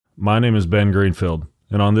My name is Ben Greenfield,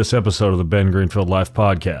 and on this episode of the Ben Greenfield Life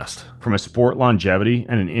Podcast. From a sport longevity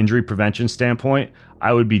and an injury prevention standpoint,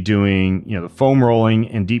 I would be doing, the foam rolling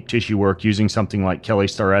and deep tissue work using something like Kelly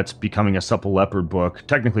Starrett's Becoming a Supple Leopard book,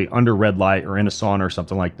 technically under red light or in a sauna or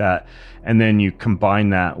something like that. And then you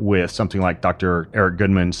combine that with something like Dr. Eric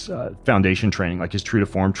Goodman's foundation training, like his True to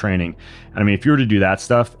Form training. And I mean, if you were to do that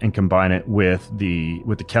stuff and combine it with the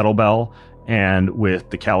kettlebell and with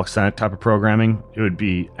the calisthenic type of programming, it would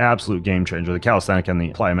be absolute game changer, the calisthenic and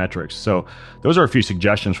the plyometrics. So those are a few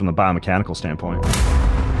suggestions from the biomechanical standpoint.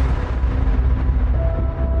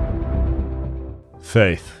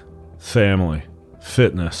 Faith, family,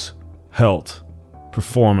 fitness, health,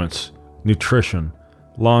 performance, nutrition,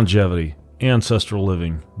 longevity, ancestral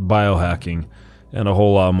living, biohacking, and a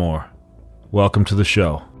whole lot more. Welcome to the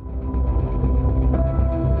show.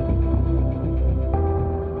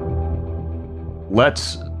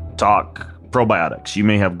 Let's talk probiotics. You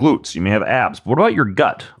may have glutes, you may have abs, but what about your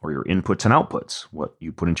gut or your inputs and outputs? What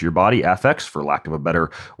you put into your body affects, for lack of a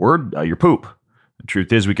better word, your poop. The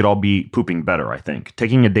truth is we could all be pooping better, I think.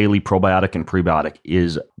 Taking a daily probiotic and prebiotic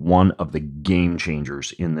is one of the game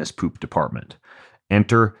changers in this poop department.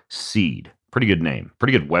 Enter Seed. Pretty good name,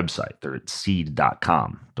 pretty good website. They're at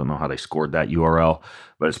seed.com. Don't know how they scored that URL,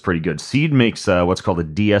 but it's pretty good. Seed makes what's called a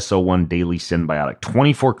DSO1 Daily Synbiotic,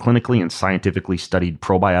 24 clinically and scientifically studied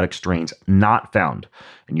probiotic strains not found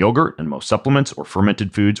in yogurt and most supplements or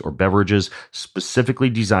fermented foods or beverages, specifically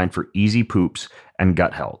designed for easy poops and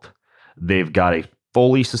gut health. They've got a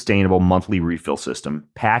fully sustainable monthly refill system,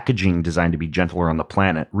 packaging designed to be gentler on the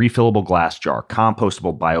planet, refillable glass jar,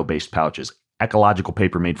 compostable bio-based pouches, ecological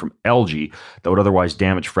paper made from algae that would otherwise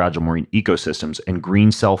damage fragile marine ecosystems, and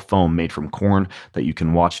green cell foam made from corn that you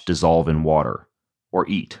can watch dissolve in water or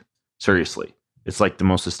eat. Seriously, it's like the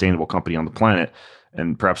most sustainable company on the planet.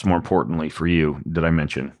 And perhaps more importantly for you, did I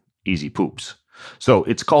mention easy poops? So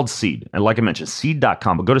it's called Seed. And like I mentioned,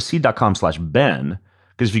 seed.com, but go to seed.com/Ben.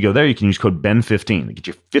 Because if you go there, you can use code BEN15 to get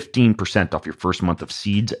you 15% off your first month of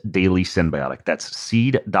Seed's Daily Synbiotic. That's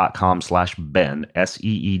seed.com/Ben,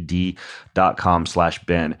 SEED.com/Ben,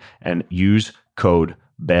 and use code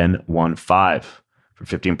BEN15 for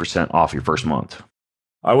 15% off your first month.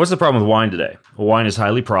 All right, what's the problem with wine today? Well, wine is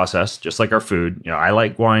highly processed, just like our food. I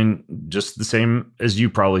like wine just the same as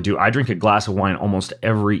you probably do. I drink a glass of wine almost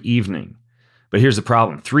every evening. But here's the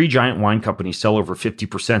problem. 3 giant wine companies sell over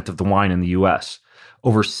 50% of the wine in the U.S.,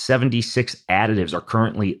 Over 76 additives are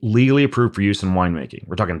currently legally approved for use in winemaking.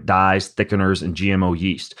 We're talking dyes, thickeners, and GMO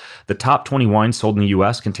yeast. The top 20 wines sold in the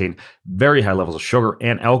U.S. contain very high levels of sugar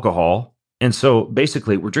and alcohol. And so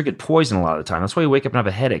basically, we're drinking poison a lot of the time. That's why you wake up and have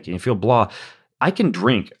a headache and you feel blah. I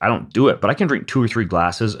don't do it, but I can drink 2 or 3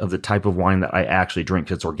 glasses of the type of wine that I actually drink.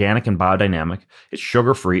 It's organic and biodynamic. It's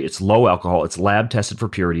sugar-free. It's low alcohol. It's lab tested for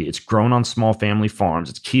purity. It's grown on small family farms.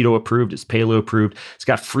 It's keto approved. It's paleo approved. It's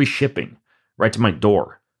got free shipping right to my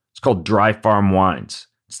door. It's called Dry Farm Wines.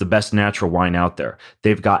 It's the best natural wine out there.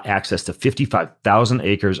 They've got access to 55,000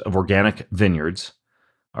 acres of organic vineyards.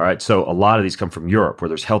 All right, so a lot of these come from Europe, where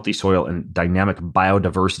there's healthy soil and dynamic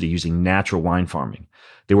biodiversity using natural wine farming.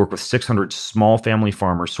 They work with 600 small family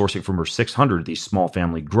farmers, sourcing from over 600 of these small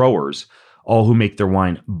family growers, all who make their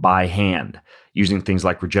wine by hand, using things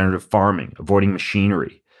like regenerative farming, avoiding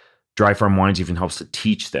machinery. Dry Farm Wines even helps to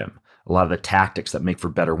teach them a lot of the tactics that make for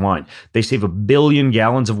better wine. They save 1 billion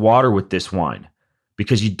gallons of water with this wine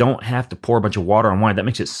because you don't have to pour a bunch of water on wine. That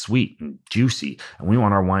makes it sweet and juicy. And we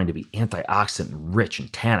want our wine to be antioxidant and rich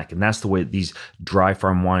and tannic. And that's the way these Dry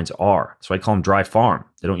Farm wines are. So I call them Dry Farm.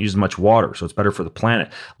 They don't use much water, so it's better for the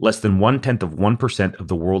planet. Less than 0.1% of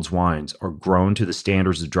the world's wines are grown to the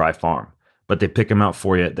standards of Dry Farm. But they pick them out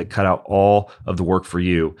for you. They cut out all of the work for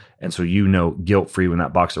you. And so guilt-free when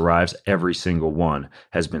that box arrives, every single one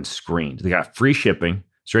has been screened. They got free shipping,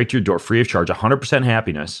 straight to your door, free of charge, 100%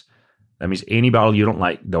 happiness. That means any bottle you don't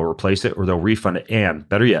like, they'll replace it or they'll refund it. And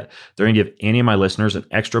better yet, they're going to give any of my listeners an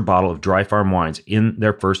extra bottle of Dry Farm Wines in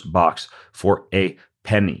their first box for a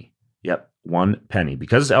penny. Yep. 1 penny.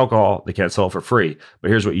 Because it's alcohol, they can't sell it for free. But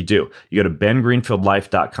here's what you do. You go to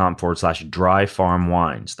bengreenfieldlife.com/dry farm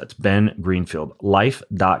wines. That's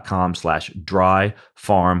bengreenfieldlife.com/dry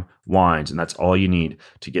farm wines. And that's all you need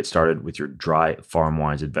to get started with your Dry Farm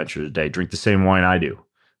Wines adventure today. Drink the same wine I do.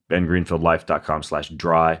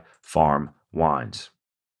 bengreenfieldlife.com/dry farm wines.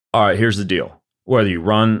 All right, here's the deal. Whether you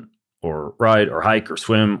run or ride or hike or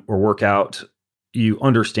swim or work out, you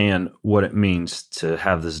understand what it means to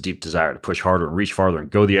have this deep desire to push harder and reach farther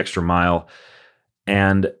and go the extra mile.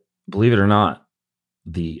 And believe it or not,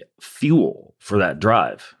 the fuel for that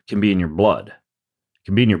drive can be in your blood. It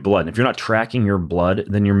can be in your blood. And if you're not tracking your blood,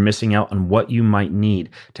 then you're missing out on what you might need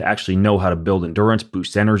to actually know how to build endurance,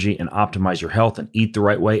 boost energy, and optimize your health, and eat the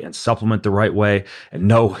right way and supplement the right way, and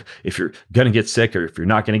know if you're going to get sick or if you're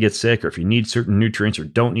not going to get sick, or if you need certain nutrients or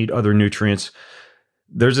don't need other nutrients.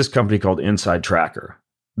 There's this company called Inside Tracker.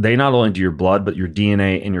 They not only do your blood, but your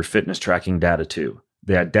DNA and your fitness tracking data too.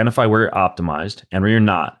 They identify where you're optimized and where you're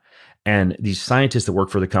not. And these scientists that work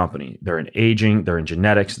for the company, they're in aging, they're in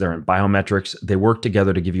genetics, they're in biometrics. They work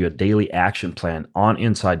together to give you a daily action plan on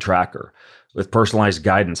Inside Tracker with personalized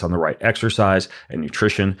guidance on the right exercise and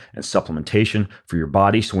nutrition and supplementation for your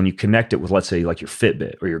body. So when you connect it with, let's say, like your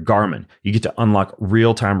Fitbit or your Garmin, you get to unlock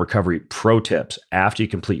real-time recovery pro tips after you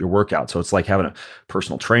complete your workout. So it's like having a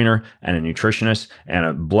personal trainer and a nutritionist and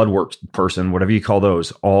a blood work person, whatever you call those,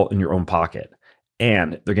 all in your own pocket.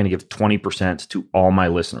 And they're going to give 20% to all my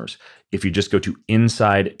listeners if you just go to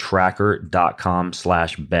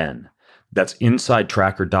insidetracker.com/Ben. That's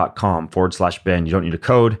insidetracker.com/Ben. You don't need a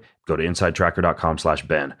code. Go to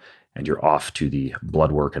insidetracker.com/Ben, and you're off to the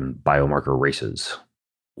blood work and biomarker races.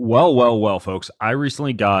 Well, folks. I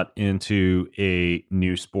recently got into a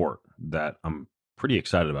new sport that I'm pretty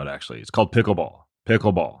excited about, actually. It's called pickleball.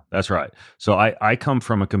 Pickleball. That's right. So I come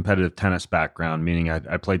from a competitive tennis background, meaning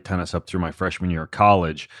I played tennis up through my freshman year of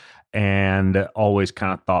college, and always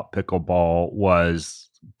kind of thought pickleball was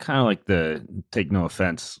kind of like take no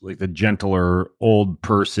offense, like the gentler old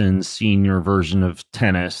person senior version of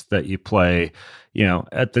tennis that you play,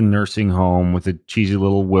 at the nursing home with a cheesy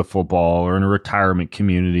little wiffle ball or in a retirement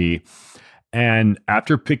community. And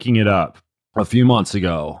after picking it up a few months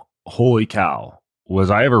ago, holy cow. Was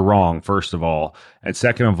I ever wrong, first of all? And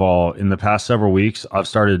second of all, in the past several weeks, I've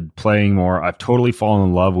started playing more. I've totally fallen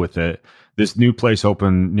in love with it. This new place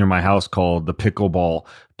opened near my house called the Pickleball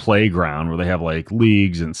Playground, where they have like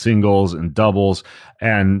leagues and singles and doubles.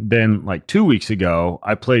 And then like 2 weeks ago,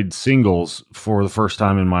 I played singles for the first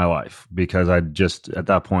time in my life because I'd just at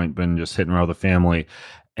that point been just hitting around with the family.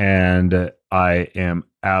 And I am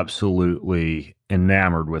absolutely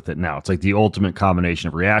enamored with it now. It's like the ultimate combination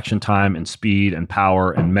of reaction time and speed and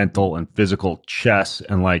power and mental and physical chess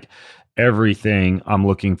and like everything I'm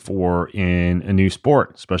looking for in a new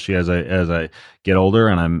sport, especially as I get older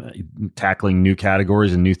and I'm tackling new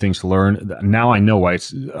categories and new things to learn. Now I know why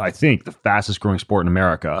it's, I think, the fastest growing sport in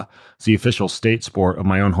America. It's the official state sport of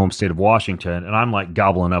my own home state of Washington. And I'm like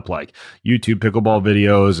gobbling up like YouTube pickleball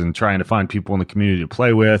videos and trying to find people in the community to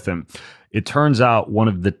play with. And it turns out one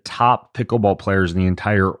of the top pickleball players in the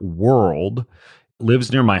entire world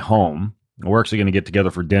lives near my home. We're actually going to get together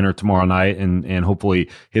for dinner tomorrow night and hopefully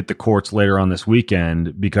hit the courts later on this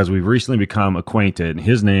weekend because we've recently become acquainted.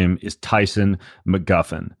 His name is Tyson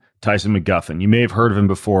McGuffin. Tyson McGuffin. You may have heard of him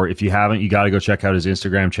before. If you haven't, you got to go check out his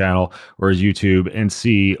Instagram channel or his YouTube and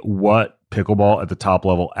see what pickleball at the top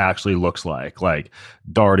level actually looks like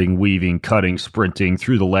darting, weaving, cutting, sprinting,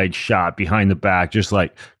 through the leg shot, behind the back, just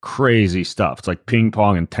like crazy stuff. It's like ping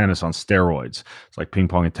pong and tennis on steroids. It's like ping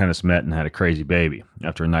pong and tennis met and had a crazy baby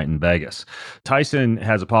after a night in Vegas. Tyson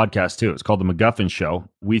has a podcast too. It's called The McGuffin Show.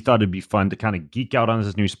 We thought it'd be fun to kind of geek out on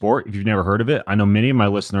this new sport. If you've never heard of it, I know many of my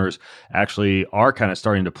listeners actually are kind of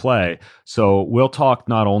starting to play. So we'll talk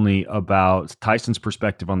not only about Tyson's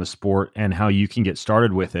perspective on the sport and how you can get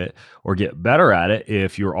started with it or get better at it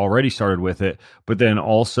if you're already started with it, but then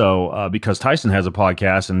also because Tyson has a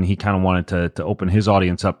podcast and he kind of wanted to open his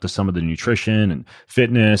audience up to some of the nutrition and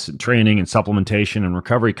fitness and training and supplementation and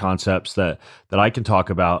recovery concepts that I can talk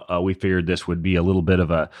about. We figured this would be a little bit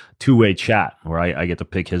of a two-way chat where I get to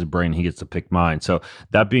pick his brain, he gets to pick mine. So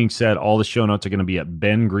that being said, all the show notes are going to be at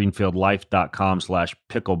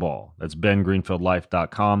bengreenfieldlife.com/pickleball. That's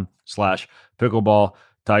bengreenfieldlife.com/pickleball.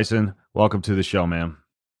 Tyson, welcome to the show, man.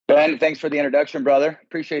 Ben, thanks for the introduction, brother.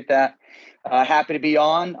 Appreciate that. Happy to be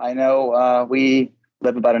on. I know we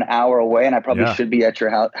live about an hour away, and I probably should be at your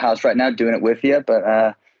house right now doing it with you, but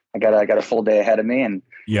I got a full day ahead of me, and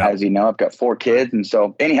as you know, I've got 4 kids, and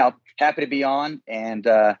so anyhow, happy to be on, and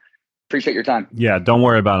appreciate your time. Yeah, don't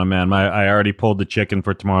worry about it, man. I already pulled the chicken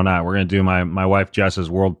for tomorrow night. We're gonna do my wife Jess's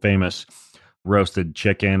world famous roasted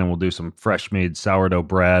chicken, and we'll do some fresh made sourdough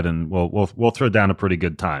bread, and we'll throw down a pretty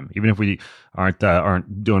good time. Even if we aren't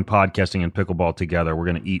doing podcasting and pickleball together, we're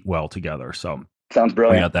going to eat well together. So sounds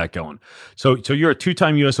brilliant. We got that going. So you're a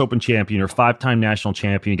 2-time U.S. Open champion, you're a 5-time national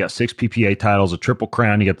champion, you got 6 PPA titles, a triple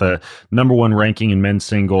crown, you get the #1 ranking in men's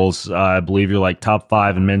singles. I believe you're like top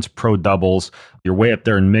 5 in men's pro doubles. You're way up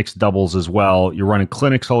there in mixed doubles as well. You're running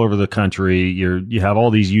clinics all over the country. You have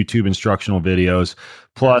all these YouTube instructional videos.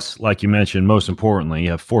 Plus, like you mentioned, most importantly, you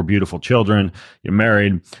have 4 beautiful children. You're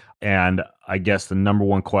married. And I guess the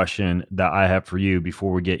 #1 question that I have for you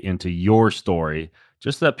before we get into your story,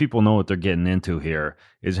 just so that people know what they're getting into here,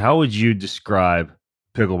 is how would you describe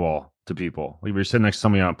pickleball to people? Like, you're sitting next to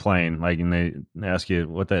somebody on a plane, like, and they ask you,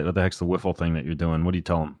 what the heck's the wiffle thing that you're doing? What do you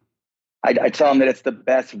tell them? I tell them that it's the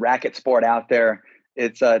best racket sport out there.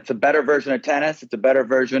 It's a better version of tennis. It's a better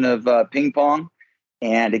version of ping pong,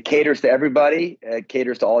 and it caters to everybody. It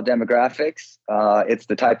caters to all demographics. It's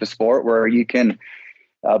the type of sport where you can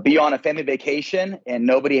be on a family vacation and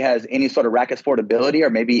nobody has any sort of racket sport ability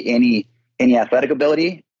or maybe any athletic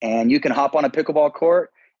ability, and you can hop on a pickleball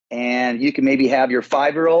court and you can maybe have your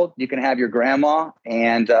 5-year-old, you can have your grandma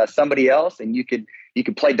and somebody else, and you could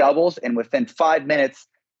play doubles, and within 5 minutes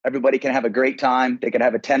everybody can have a great time. They can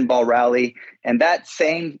have a 10-ball rally. And that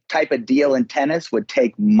same type of deal in tennis would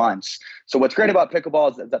take months. So what's great about pickleball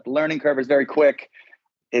is that the learning curve is very quick.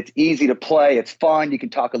 It's easy to play. It's fun. You can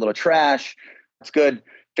talk a little trash. It's good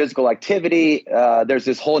physical activity. There's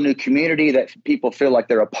this whole new community that people feel like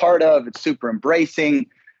they're a part of. It's super embracing.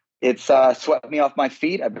 It's swept me off my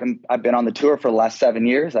feet. I've been on the tour for the last 7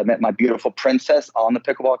 years. I met my beautiful princess on the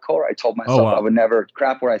pickleball court. I told myself I would never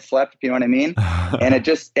crap where I slept, if you know what I mean. And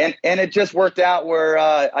it just worked out where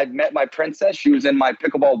I met my princess. She was in my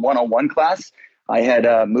pickleball 101 class. I had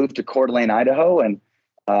moved to Coeur d'Alene, Idaho, and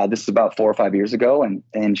this is about 4 or 5 years ago.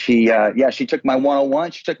 And she took my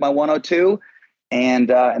 101. She took my 102, and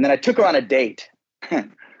then I took her on a date. A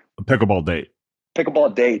pickleball date.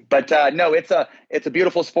 Pickleball date. But no, it's a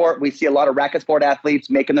beautiful sport. We see a lot of racket sport athletes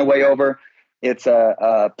making their way over. It's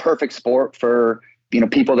a perfect sport for,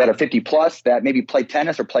 people that are 50 plus that maybe play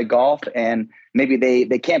tennis or play golf, and maybe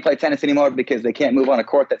they can't play tennis anymore because they can't move on a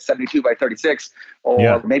court that's 72 by 36,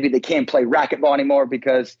 or maybe they can't play racquetball anymore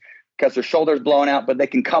because their shoulder's blown out, but they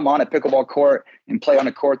can come on a pickleball court and play on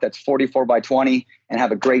a court that's 44 by 20 and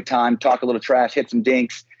have a great time, talk a little trash, hit some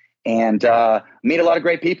dinks, and meet a lot of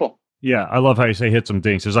great people. Yeah, I love how you say hit some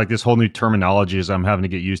dinks. There's like this whole new terminology as I'm having to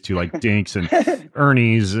get used to, like dinks and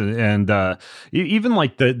ernies and even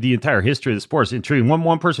like the entire history of the sport is intriguing.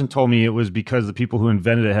 One person told me it was because the people who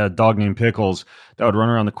invented it had a dog named Pickles that would run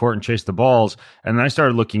around the court and chase the balls. And then I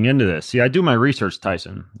started looking into this. See, I do my research,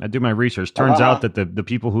 Tyson. I do my research. Turns out that the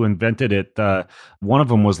people who invented it, one of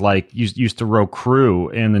them was like used to row crew,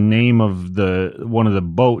 and the name of one of the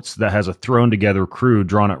boats that has a thrown together crew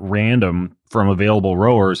drawn at random from available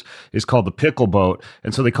rowers is called the pickle boat.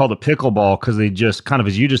 And so they called it pickleball because they just kind of,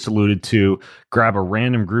 as you just alluded to, grab a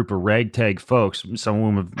random group of ragtag folks, some of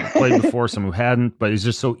whom have played before, some who hadn't, but it's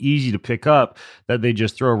just so easy to pick up that they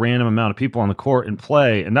just throw a random amount of people on the court and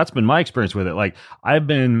play. And that's been my experience with it. Like, I've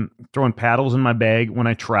been throwing paddles in my bag when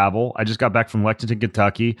I travel. I just got back from Lexington,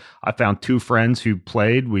 Kentucky. I found 2 friends who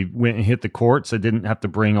played. We went and hit the courts. I didn't have to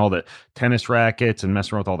bring all the tennis rackets and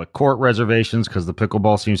mess around with all the court reservations because the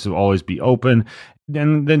pickleball seems to always be open.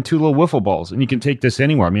 And then 2 little wiffle balls, and you can take this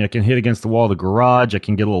anywhere. I mean, I can hit against the wall of the garage. I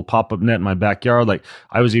can get a little pop-up net in my backyard. Like,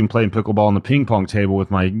 I was even playing pickleball on the ping pong table with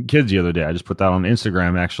my kids the other day. I just put that on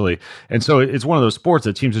Instagram, actually. And so it's one of those sports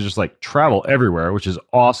that seems to just like travel everywhere, which is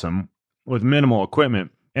awesome with minimal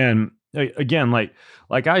equipment. And again, like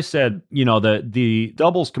I said, the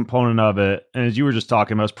doubles component of it, and as you were just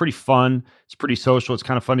talking about, it's pretty fun. It's pretty social. It's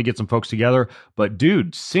kind of fun to get some folks together. But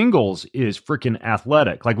dude, singles is freaking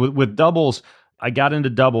athletic. Like with doubles, I got into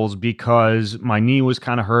doubles because my knee was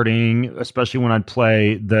kind of hurting, especially when I'd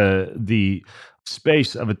play the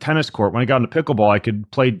space of a tennis court. When I got into pickleball, I could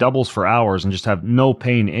play doubles for hours and just have no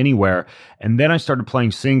pain anywhere. And then I started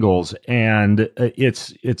playing singles, and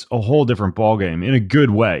it's a whole different ballgame in a good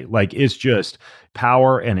way. Like, it's just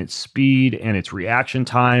power and it's speed and it's reaction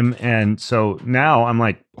time. And so now I'm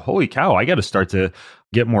like, holy cow, I got to start to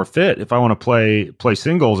get more fit if I want to play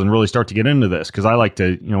singles and really start to get into this. Because I like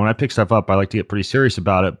to, when I pick stuff up, I like to get pretty serious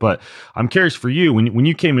about it. But I'm curious for you, when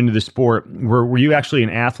you came into the sport, were you actually an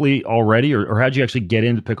athlete already, or how'd you actually get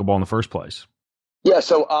into pickleball in the first place? Yeah,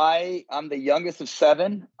 so I'm the youngest of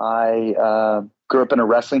 7. I grew up in a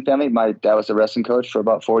wrestling family. My dad was a wrestling coach for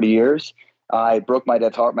about 40 years. I broke my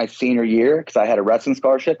dad's heart my senior year because I had a wrestling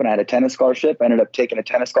scholarship and I had a tennis scholarship. I ended up taking a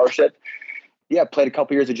tennis scholarship. Yeah, played a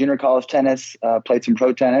couple years of junior college tennis, played some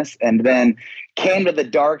pro tennis, and then came to the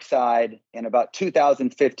dark side in about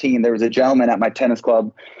 2015. There was a gentleman at my tennis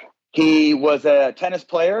club. He was a tennis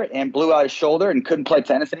player and blew out his shoulder and couldn't play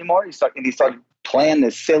tennis anymore. He started playing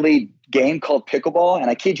this silly game called pickleball. And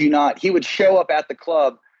I kid you not, he would show up at the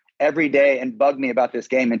club every day and bug me about this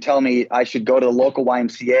game and tell me I should go to the local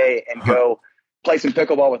YMCA and go play some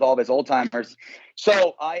pickleball with all of his old timers.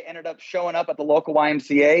 So I ended up showing up at the local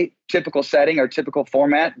YMCA, typical setting or typical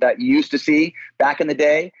format that you used to see back in the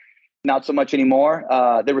day. Not so much anymore.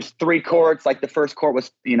 There was 3 courts. Like, the first court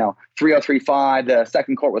was, 3-0, 3-5. The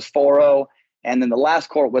second court was 4-0. And then the last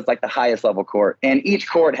court was like the highest level court. And each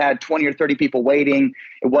court had 20 or 30 people waiting.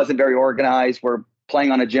 It wasn't very organized. We're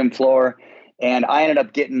playing on a gym floor. And I ended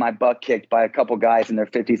up getting my butt kicked by a couple guys in their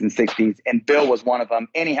 50s and 60s. And Bill was one of them.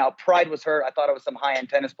 Anyhow, pride was hurt. I thought I was some high-end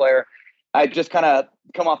tennis player. I just kind of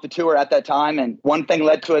come off the tour at that time, and one thing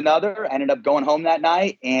led to another. I ended up going home that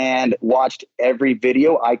night and watched every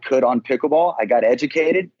video I could on pickleball. I got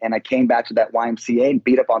educated, and I came back to that YMCA and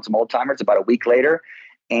beat up on some old timers about a week later.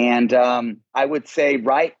 And I would say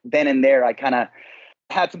right then and there, I kind of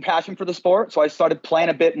had some passion for the sport. So I started playing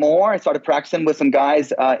a bit more. I started practicing with some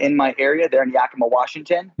guys in my area there in Yakima,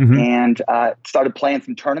 Washington, and started playing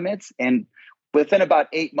some tournaments. And within about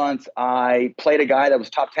 8 months, I played a guy that was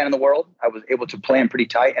top 10 in the world. I was able to play him pretty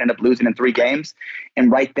tight, ended up losing in 3 games. And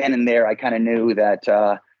right then and there, I kind of knew that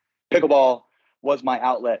pickleball was my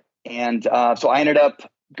outlet. And so I ended up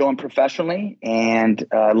going professionally, and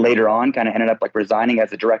later on kind of ended up like resigning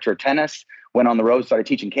as the director of tennis, went on the road, started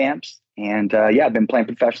teaching camps. And I've been playing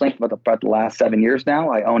professionally for about the last 7 years now.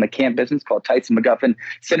 I own a camp business called Tights and McGuffin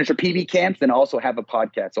Signature PB Camps, and also have a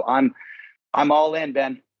podcast. So I'm all in,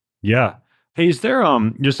 Ben. Yeah. Hey, is there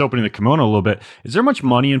just opening the kimono a little bit? Is there much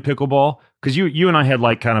money in pickleball? Because you and I had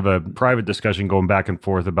like kind of a private discussion going back and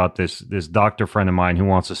forth about this doctor friend of mine who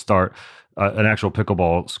wants to start an actual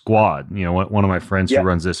pickleball squad. You know, one of my friends who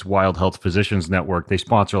runs this Wild Health Physicians Network, they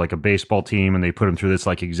sponsor like a baseball team, and they put them through this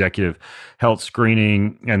like executive health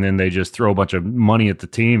screening, and then they just throw a bunch of money at the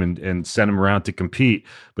team and send them around to compete.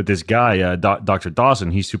 But this guy, Dr.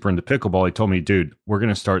 Dawson, he's super into pickleball. He told me, dude, we're going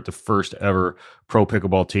to start the first ever pro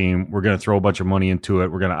pickleball team. We're going to throw a bunch of money into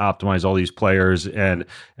it. We're going to optimize all these players and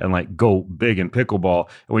like go big in pickleball.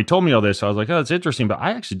 And when he told me all this, I was like, oh, that's interesting. But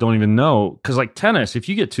I actually don't even know, because like tennis, if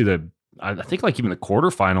you get to I think like even the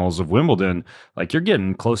quarterfinals of Wimbledon, like you're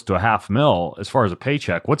getting close to $500,000 as far as a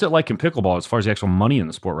paycheck. What's it like in pickleball as far as the actual money in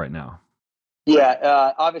the sport right now?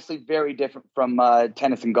 Yeah, obviously very different from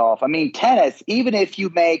tennis and golf. I mean, tennis, even if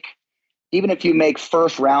you make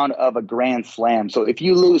first round of a Grand Slam. So if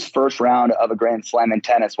you lose first round of a Grand Slam in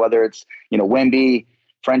tennis, whether it's, Wemby,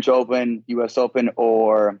 French Open, US Open,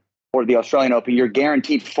 or the Australian Open, you're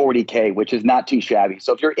guaranteed $40K, which is not too shabby.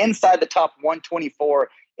 So if you're inside the top 124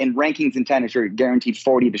 in rankings in tennis, you're guaranteed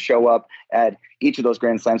 40 to show up at each of those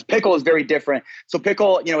Grand Slams. Pickle is very different. So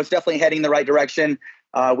pickle, it's definitely heading in the right direction.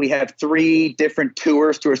 We have 3 different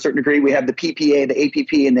tours to a certain degree. We have the PPA, the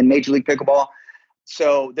APP, and then Major League Pickleball.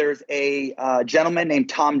 So there's a gentleman named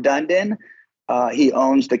Tom Dundon. He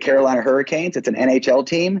owns the Carolina Hurricanes. It's an NHL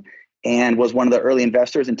team, and was one of the early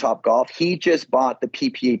investors in Topgolf. He just bought the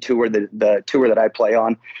PPA tour, the tour that I play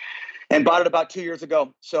on, and bought it about 2 years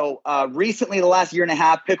ago. So recently, the last year and a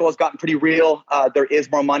half, pickle has gotten pretty real. There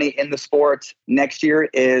is more money in the sport. Next year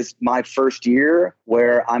is my first year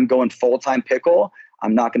where I'm going full-time pickle.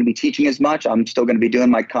 I'm not going to be teaching as much. I'm still going to be doing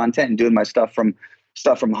my content and doing my stuff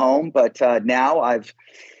from home. But now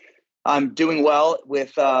I'm doing well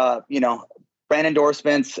with, brand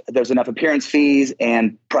endorsements. There's enough appearance fees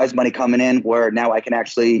and prize money coming in where now I can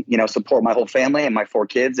actually, support my whole family and my 4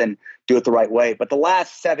 kids and do it the right way. But the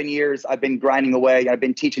last 7 years, I've been grinding away. I've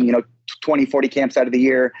been teaching, 20, 40 camps out of the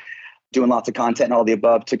year, doing lots of content and all the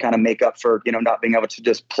above to kind of make up for, not being able to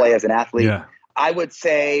just play as an athlete. Yeah. I would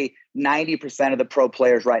say 90% of the pro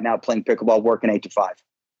players right now playing pickleball work an 8 to 5.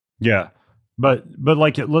 Yeah. But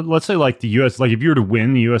like, let's say like the US, like if you were to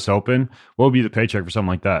win the US Open, what would be the paycheck for something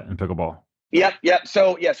like that in pickleball? Yep.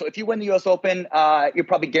 So if you win the US Open, you're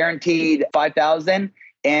probably guaranteed $5,000.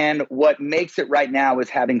 And what makes it right now is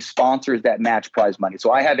having sponsors that match prize money.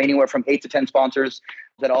 So I have anywhere from 8 to 10 sponsors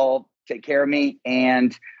that all take care of me.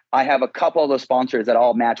 And I have a couple of those sponsors that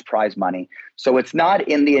all match prize money. So it's not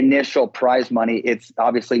in the initial prize money. It's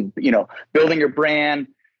obviously, building your brand,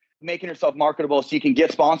 making yourself marketable so you can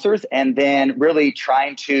get sponsors, and then really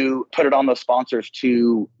trying to put it on those sponsors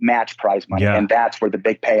to match prize money. Yeah. And that's where the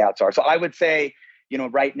big payouts are. So I would say,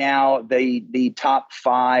 right now, the top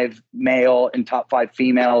 5 male and top 5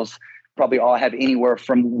 females probably all have anywhere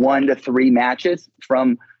from 1 to 3 matches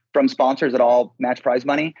from sponsors that all match prize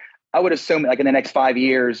money. I would assume like in the next 5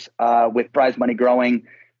 years, with prize money growing,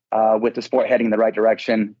 with the sport heading in the right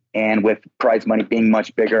direction, and with prize money being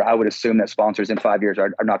much bigger, I would assume that sponsors in 5 years are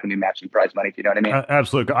not going to be matching prize money, if you know what I mean.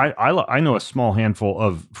 Absolutely. I know a small handful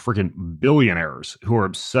of freaking billionaires who are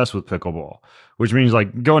obsessed with pickleball, which means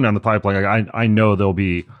like going down the pipeline, I know there'll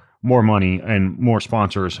be more money and more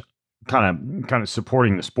sponsors kind of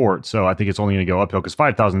supporting the sport. So I think it's only going to go uphill, because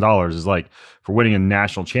 $5,000 is like for winning a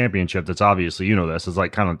national championship. That's obviously, this is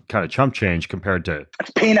like kind of chump change compared to it's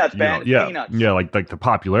peanuts, man. Peanuts. Yeah. Like the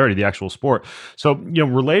popularity of the actual sport. So,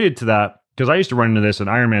 related to that, because I used to run into this in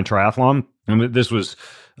Ironman triathlon, and this was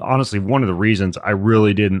honestly one of the reasons I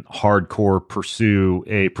really didn't hardcore pursue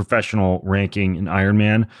a professional ranking in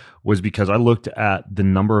Ironman was because I looked at the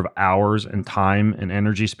number of hours and time and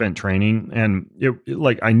energy spent training, and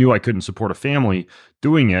like I knew I couldn't support a family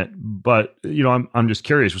doing it. But I'm just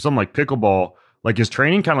curious with something like pickleball. Like, is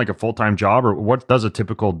training kind of like a full-time job, or what does a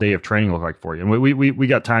typical day of training look like for you? And we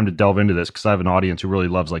got time to delve into this because I have an audience who really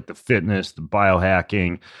loves like the fitness, the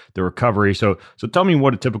biohacking, the recovery. So tell me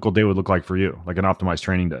what a typical day would look like for you, like an optimized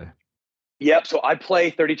training day. Yep. So I play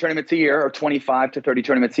 30 tournaments a year, or 25 to 30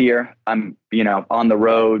 tournaments a year. I'm, on the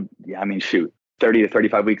road. Yeah, 30 to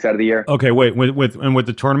 35 weeks out of the year. Okay, wait. With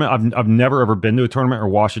the tournament, I've never ever been to a tournament or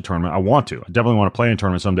watched a tournament. I want to. I definitely want to play in a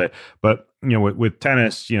tournament someday. But with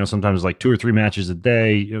tennis, sometimes like 2 or 3 matches a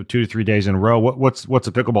day, 2 to 3 days in a row. What's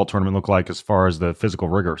a pickleball tournament look like as far as the physical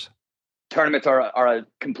rigors? Tournaments are a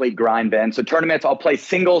complete grind, Ben. So tournaments, I'll play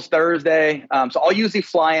singles Thursday. So I'll usually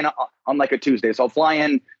fly in on like a Tuesday. So I'll fly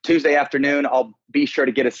in Tuesday afternoon. I'll be sure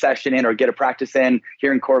to get a session in or get a practice in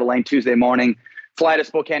here in Coeur d'Alene Tuesday morning. Fly to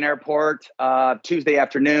Spokane Airport Tuesday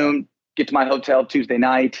afternoon. Get to my hotel Tuesday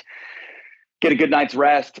night. Get a good night's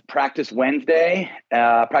rest. Practice Wednesday.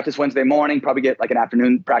 Practice Wednesday morning. Probably get like an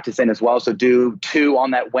afternoon practice in as well. So do 2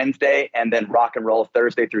 on that Wednesday, and then rock and roll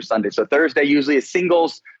Thursday through Sunday. So Thursday usually is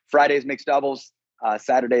singles. Friday is mixed doubles.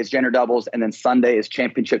 Saturday is gender doubles, and then Sunday is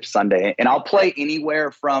championship Sunday. And I'll play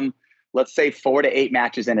anywhere from, let's say, 4 to 8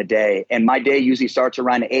 matches in a day. And my day usually starts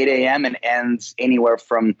around 8 a.m. and ends anywhere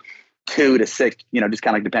from 2 to 6. Just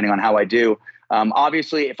kind of depending on how I do.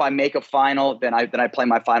 Obviously, if I make a final, then I play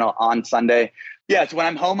my final on Sunday. Yeah, so when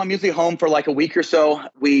I'm home, I'm usually home for like a week or so.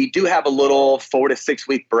 We do have a little 4 to 6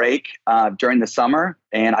 week break during the summer,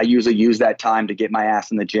 and I usually use that time to get my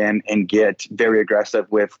ass in the gym and get very aggressive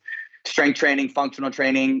with strength training, functional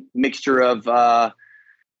training, mixture of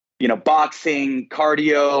boxing,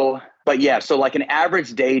 cardio. But yeah, so like an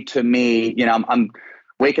average day to me, I'm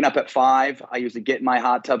waking up at 5. I usually get in my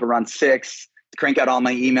hot tub around 6. Crank out all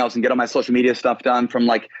my emails and get all my social media stuff done from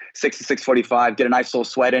like 6 to 6:45, get a nice little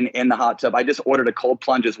sweat in the hot tub. I just ordered a cold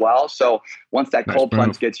plunge as well. So once that cold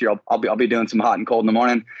plunge gets here, I'll be doing some hot and cold in the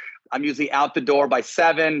morning. I'm usually out the door by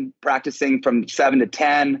 7, practicing from 7 to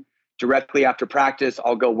 10. Directly after practice,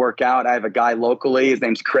 I'll go work out. I have a guy locally. His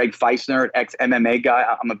name's Craig Feisner, ex-MMA guy.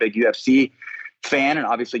 I'm a big UFC fan and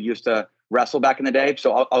obviously used to wrestle back in the day.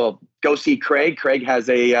 So I'll go see Craig. Craig has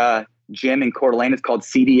a gym in Coeur d'Alene. It's called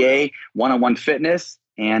CDA One-on-One Fitness.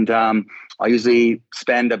 And I'll usually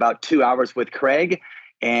spend about 2 hours with Craig.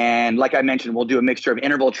 And like I mentioned, we'll do a mixture of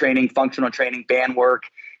interval training, functional training, band work,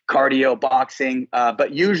 cardio, boxing.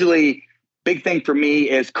 But usually big thing for me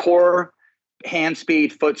is core, hand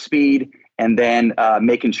speed, foot speed, and then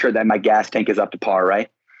making sure that my gas tank is up to par, right?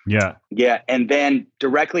 Yeah. Yeah. And then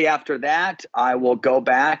directly after that, I will go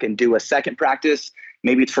back and do a second practice.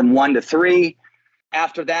 Maybe it's from 1 to 3.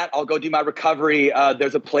 After that, I'll go do my recovery.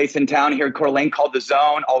 There's a place in town here in Coeur d'Alene called The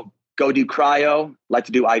Zone. I'll go do cryo. Like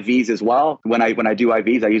to do IVs as well. When I do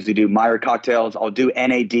IVs, I usually do Meyer cocktails. I'll do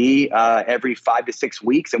NAD every 5 to 6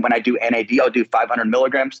 weeks. And when I do NAD, I'll do 500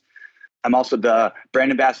 milligrams. I'm also the brand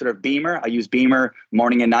ambassador of Beamer. I use Beamer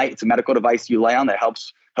morning and night. It's a medical device you lay on that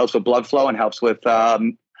helps with blood flow and helps with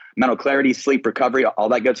mental clarity, sleep, recovery, all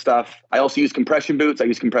that good stuff. I also use compression boots. I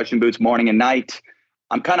use compression boots morning and night.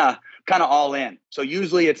 I'm kind of all in. So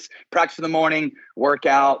usually it's practice in the morning,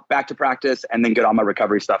 workout, back to practice, and then get all my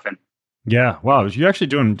recovery stuff in. Yeah. Wow. You're actually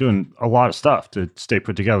doing a lot of stuff to stay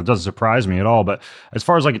put together. It doesn't surprise me at all. But as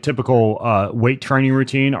far as like a typical weight training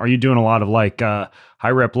routine, are you doing a lot of like high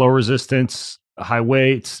rep, low resistance, high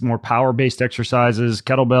weights, more power based exercises,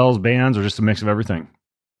 kettlebells, bands, or just a mix of everything?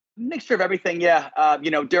 Mixture of everything. Yeah.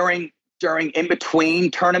 During in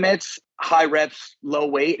between tournaments, high reps, low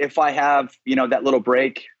weight. If I have, that little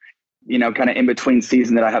break, kind of in between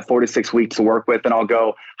season that I have 4 to 6 weeks to work with, and I'll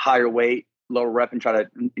go higher weight, lower rep and try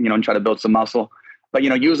to build some muscle. But,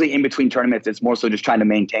 usually in between tournaments, it's more so just trying to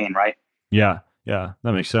maintain, right? Yeah. Yeah,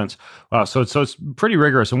 that makes sense. Wow. So it's pretty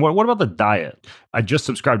rigorous. And what about the diet? I just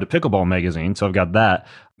subscribed to Pickleball magazine, so I've got that.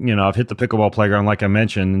 I've hit the pickleball playground, like I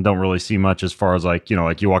mentioned, and don't really see much as far as like you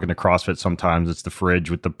walk into CrossFit sometimes. It's the fridge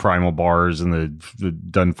with the primal bars and the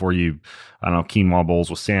done for you, I don't know, quinoa bowls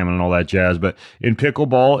with salmon and all that jazz. But in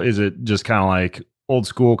pickleball, is it just kind of like old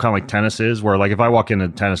school, kind of like tennis is, where like if I walk into a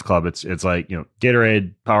tennis club, it's like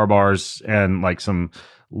Gatorade, power bars, and like some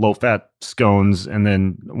low-fat scones, and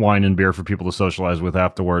then wine and beer for people to socialize with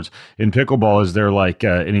afterwards. In pickleball, is there like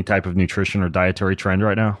any type of nutrition or dietary trend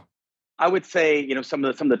right now? I would say, some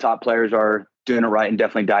of the top players are doing it right and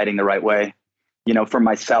definitely dieting the right way. For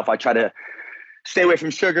myself, I try to stay away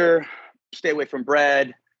from sugar, stay away from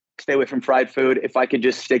bread, stay away from fried food. If I could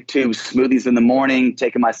just stick to smoothies in the morning,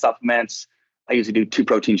 taking my supplements, I usually do 2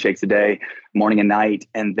 protein shakes a day, morning and night,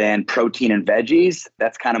 and then protein and veggies.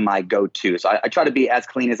 That's kind of my go-to. So I try to be as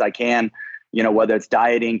clean as I can, whether it's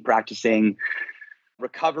dieting, practicing,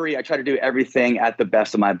 recovery. I try to do everything at the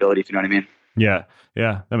best of my ability, if you know what I mean. Yeah.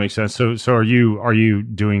 Yeah. That makes sense. So are you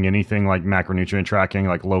doing anything like macronutrient tracking,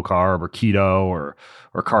 like low carb or keto or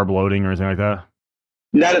carb loading or anything like that?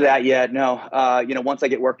 None of that yet. No. Once I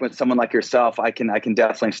get working with someone like yourself, I can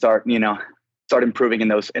definitely start improving in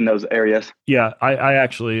those areas. Yeah, I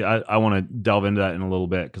actually want to delve into that in a little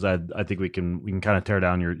bit, because I think we can kind of tear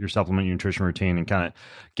down your supplement, your nutrition routine, and kind of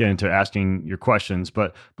get into asking your questions.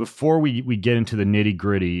 But before we get into the nitty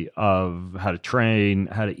gritty of how to train,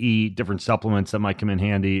 how to eat, different supplements that might come in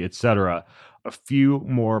handy, etc., a few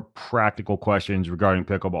more practical questions regarding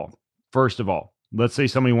pickleball. First of all, let's say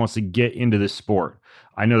somebody wants to get into this sport.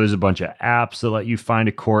 I know there's a bunch of apps that let you find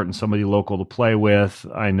a court and somebody local to play with.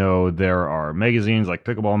 I know there are magazines like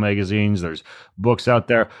Pickleball magazines. There's books out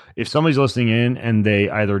there. If somebody's listening in and they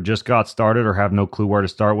either just got started or have no clue where to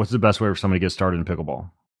start, what's the best way for somebody to get started in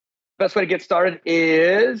pickleball? Best way to get started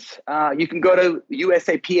is you can go to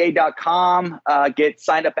usapa.com, get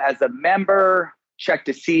signed up as a member, check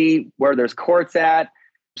to see where there's courts at.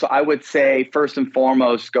 So I would say, first and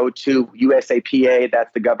foremost, go to USAPA.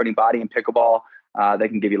 That's the governing body in pickleball. They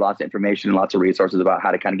can give you lots of information and lots of resources about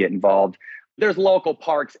how to kind of get involved. There's local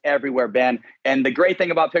parks everywhere, Ben. And the great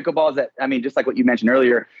thing about pickleball is that, just like what you mentioned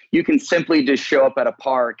earlier, you can simply just show up at a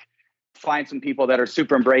park, find some people that are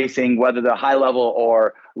super embracing, whether they're high level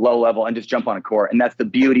or low level, and just jump on a court. And that's the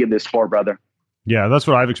beauty of this sport, brother. Yeah, that's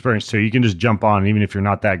what I've experienced too. You can just jump on, even if you're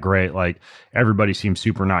not that great. Like, everybody seems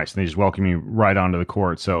super nice, and they just welcome you right onto the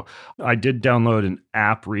court. So I did download an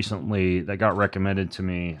app recently that got recommended to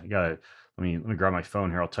me. Let me grab my phone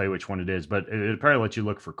here. I'll tell you which one it is. But it apparently lets you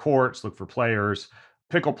look for courts, look for players.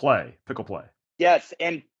 Pickle Play. Yes,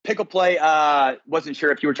 and Pickle Play. Wasn't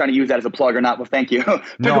sure if you were trying to use that as a plug or not. Well, thank you.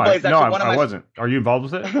 I wasn't. Are you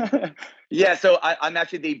involved with it? Yeah, so I'm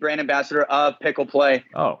actually the brand ambassador of Pickle Play.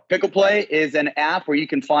 Oh. Pickle Play is an app where you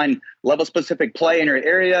can find level-specific play in your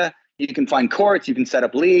area. You can find courts. You can set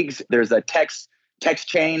up leagues. There's a text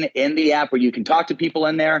chain in the app where you can talk to people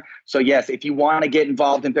in there. So yes, if you want to get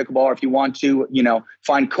involved in pickleball, or if you want to,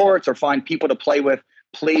 find courts or find people to play with,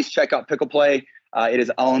 please check out Pickle Play. It is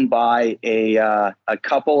owned by a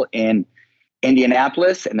couple in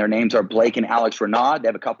Indianapolis, and their names are Blake and Alex Renaud. They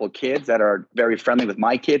have a couple of kids that are very friendly with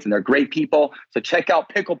my kids, and they're great people. So check out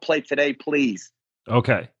Pickle Play today, please.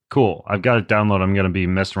 Okay, cool. I've got it downloaded. I'm going to be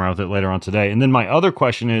messing around with it later on today. And then my other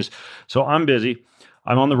question is, so I'm busy.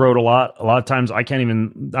 I'm on the road a lot. A lot of times I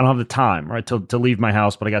don't have the time, right, to leave my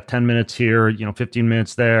house, but I got 10 minutes here, 15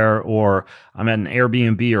 minutes there, or I'm at an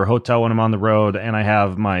Airbnb or hotel when I'm on the road, and I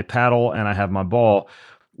have my paddle and I have my ball.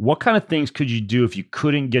 What kind of things could you do if you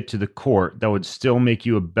couldn't get to the court that would still make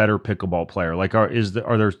you a better pickleball player? Like, are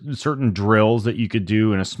there certain drills that you could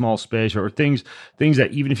do in a small space, or things that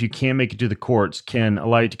even if you can't make it to the courts can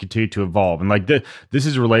allow you to continue to evolve? And like this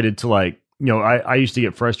is related to, like, I used to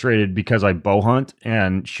get frustrated because I bow hunt,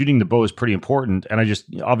 and shooting the bow is pretty important. And I just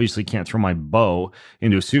obviously can't throw my bow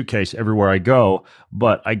into a suitcase everywhere I go.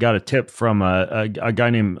 But I got a tip from a guy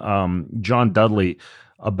named John Dudley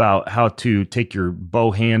about how to take your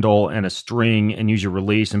bow handle and a string and use your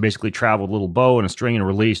release, and basically travel with a little bow and a string and a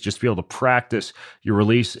release, just to be able to practice your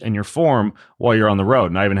release and your form while you're on the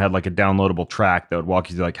road. And I even had like a downloadable track that would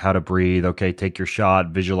walk you through like how to breathe, okay, take your shot,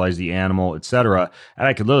 visualize the animal, etc. And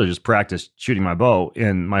I could literally just practice shooting my bow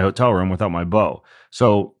in my hotel room without my bow.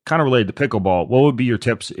 So kind of related to pickleball, what would be your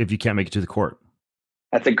tips if you can't make it to the court?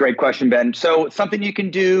 That's a great question, Ben. So something you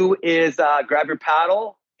can do is grab your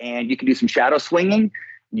paddle, and you can do some shadow swinging.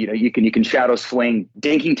 You can shadow swing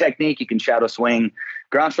dinking technique. You can shadow swing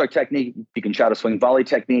ground stroke technique. You can shadow swing volley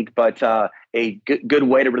technique. But a good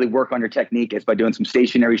way to really work on your technique is by doing some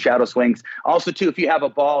stationary shadow swings. Also, too, if you have a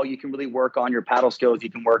ball, you can really work on your paddle skills. You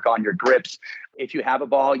can work on your grips. If you have a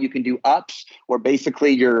ball, you can do ups, where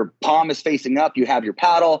basically your palm is facing up. You have your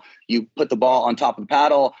paddle. You put the ball on top of the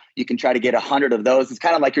paddle. You can try to get 100 of those. It's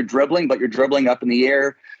kind of like you're dribbling, but you're dribbling up in the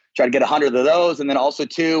air. Try to get 100 of those. And then also,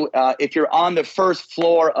 too, if you're on the first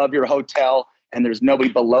floor of your hotel and there's nobody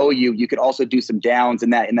below you, you could also do some downs in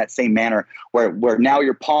that same manner, where now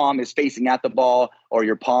your palm is facing at the ball, or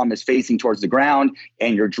your palm is facing towards the ground,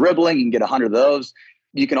 and you're dribbling. You can get 100 of those.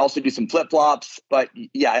 You can also do some flip-flops. But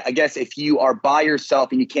yeah, I guess if you are by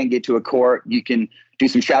yourself and you can't get to a court, you can do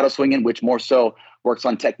some shadow swinging, which more so works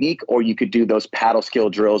on technique, or you could do those paddle skill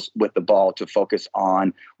drills with the ball to focus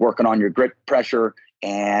on working on your grip pressure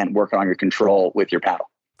and working on your control with your paddle.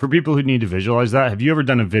 For people who need to visualize that, have you ever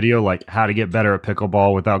done a video like how to get better at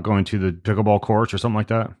pickleball without going to the pickleball courts or something like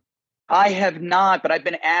that? I have not, but I've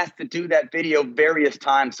been asked to do that video various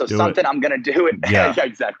times. So I'm going to do it. Yeah. Yeah,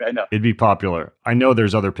 exactly. I know. It'd be popular. I know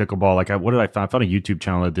there's other pickleball. Like, what did I find? I found a YouTube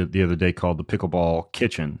channel the other day called the Pickleball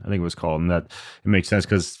Kitchen, I think it was called. And that it makes sense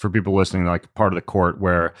because for people listening, like part of the court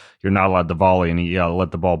where you're not allowed to volley and you gotta let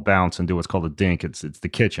the ball bounce and do what's called a dink. It's the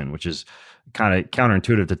kitchen, which is kind of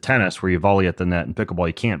counterintuitive to tennis where you volley at the net. In pickleball,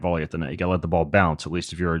 you can't volley at the net. You got to let the ball bounce, at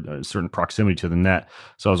least if you're a certain proximity to the net.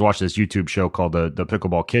 So I was watching this YouTube show called the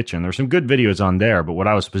Pickleball Kitchen. There's some good videos on there, but what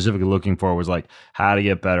I was specifically looking for was like how to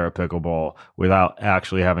get better at pickleball without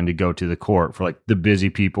actually having to go to the court for like the busy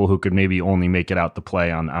people who could maybe only make it out to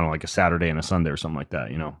play on, I don't know, like a Saturday and a Sunday or something like that,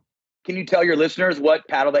 you know? Can you tell your listeners what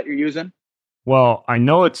paddle that you're using? Well, I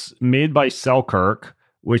know it's made by Selkirk,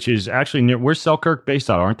 which is actually near, where's Selkirk based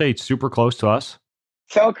out? Aren't they super close to us?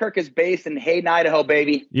 Selkirk is based in Hayden, Idaho,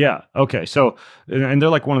 baby. Yeah. Okay. So, and they're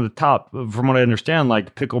like one of the top, from what I understand,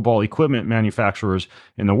 like pickleball equipment manufacturers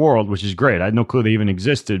in the world, which is great. I had no clue they even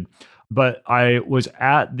existed. But I was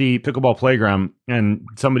at the pickleball playground and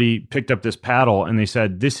somebody picked up this paddle and they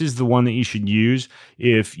said, this is the one that you should use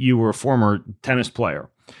if you were a former tennis player.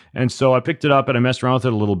 And so I picked it up and I messed around with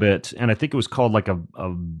it a little bit. And I think it was called like a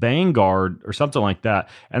Vanguard or something like that.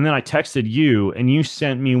 And then I texted you and you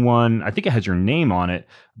sent me one. I think it has your name on it,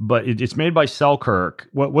 but it's made by Selkirk.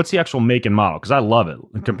 What's the actual make and model? Because I love it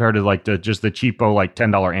compared to like just the cheapo, like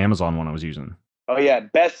 $10 Amazon one I was using. Oh, yeah.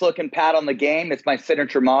 Best looking paddle in the game. It's my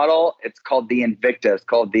signature model. It's called the Invicta. It's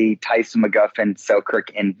called the Tyson McGuffin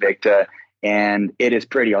Selkirk Invicta. And it is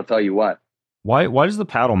pretty. I'll tell you what. Why does the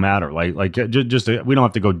paddle matter? Like just we don't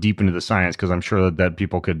have to go deep into the science because I'm sure that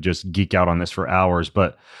people could just geek out on this for hours.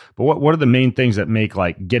 But what are the main things that make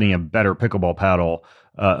like getting a better pickleball paddle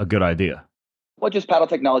a good idea? Well, just paddle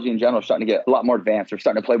technology in general is starting to get a lot more advanced. We're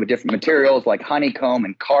starting to play with different materials like honeycomb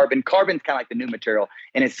and carbon. Carbon's kind of like the new material.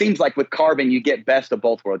 And it seems like with carbon, you get best of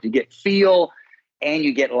both worlds. You get feel and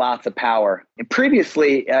you get lots of power. And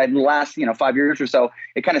previously, in the last 5 years or so,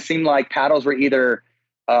 it kind of seemed like paddles were either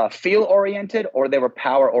feel oriented or they were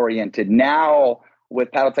power oriented. Now,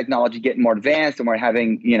 with paddle technology getting more advanced and we're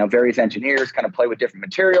having various engineers kind of play with different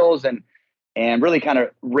materials and really kind of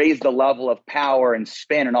raise the level of power and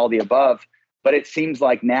spin and all the above. But it seems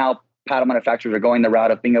like now paddle manufacturers are going the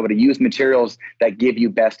route of being able to use materials that give you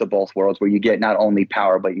best of both worlds, where you get not only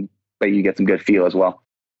power but you get some good feel as well.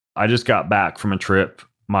 I just got back from a trip.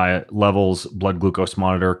 My Levels blood glucose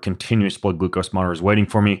monitor, continuous blood glucose monitor is waiting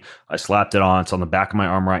for me. I slapped it on. It's on the back of my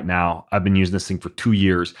arm right now. I've been using this thing for 2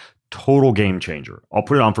 years. Total game changer. I'll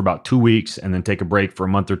put it on for about 2 weeks and then take a break for a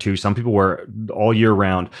month or two. Some people wear it all year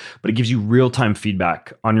round, but it gives you real-time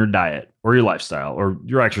feedback on your diet or your lifestyle or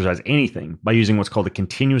your exercise, anything, by using what's called a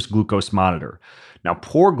continuous glucose monitor. Now,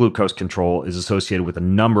 poor glucose control is associated with a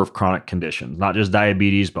number of chronic conditions, not just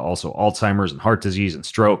diabetes, but also Alzheimer's and heart disease and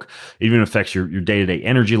stroke. It even affects your day-to-day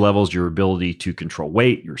energy levels, your ability to control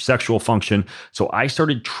weight, your sexual function. So I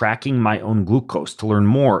started tracking my own glucose to learn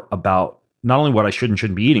more about not only what I should and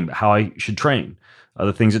shouldn't be eating, but how I should train.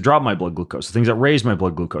 The things that drop my blood glucose, the things that raise my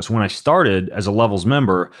blood glucose. When I started as a Levels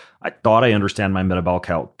member, I thought I understand my metabolic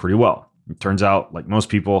health pretty well. It turns out, like most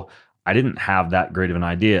people, I didn't have that great of an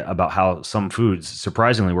idea about how some foods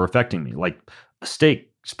surprisingly were affecting me. Like a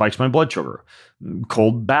steak spikes my blood sugar.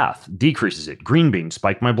 Cold bath decreases it. Green beans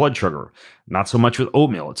spike my blood sugar. Not so much with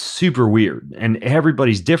oatmeal. It's super weird. And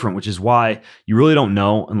everybody's different, which is why you really don't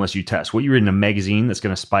know unless you test. What you read in a magazine that's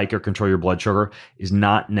going to spike or control your blood sugar is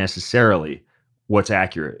not necessarily what's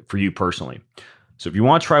accurate for you personally. So if you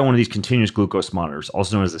want to try one of these continuous glucose monitors,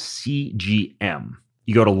 also known as a CGM,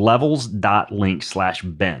 you go to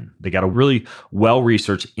levels.link/Ben. They got a really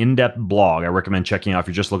well-researched, in-depth blog I recommend checking out if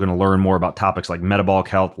you're just looking to learn more about topics like metabolic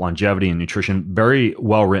health, longevity, and nutrition. Very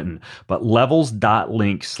well written. But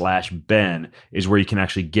levels.link/Ben is where you can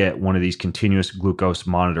actually get one of these continuous glucose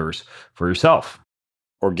monitors for yourself.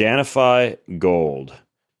 Organifi Gold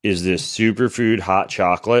is this superfood hot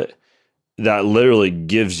chocolate that literally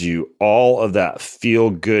gives you all of that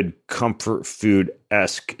feel-good, comfort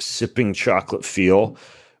food-esque sipping chocolate feel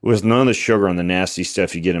with none of the sugar and the nasty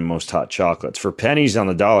stuff you get in most hot chocolates. For pennies on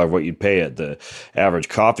the dollar of what you'd pay at the average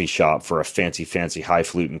coffee shop for a fancy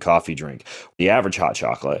highfalutin coffee drink. The average hot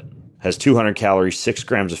chocolate has 200 calories, 6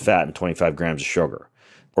 grams of fat, and 25 grams of sugar.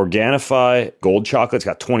 Organifi Gold chocolate's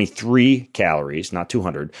got 23 calories, not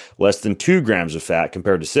 200, less than 2 grams of fat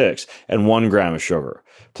compared to 6, and 1 gram of sugar.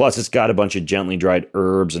 Plus, it's got a bunch of gently dried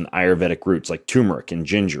herbs and Ayurvedic roots like turmeric and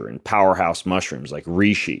ginger and powerhouse mushrooms like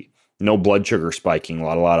reishi. No blood sugar spiking, a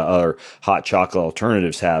lot of other hot chocolate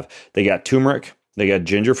alternatives have. They got turmeric, They got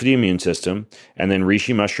ginger for the immune system, and then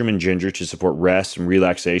reishi mushroom and ginger to support rest and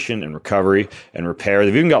relaxation and recovery and repair.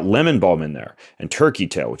 They've even got lemon balm in there and turkey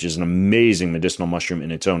tail, which is an amazing medicinal mushroom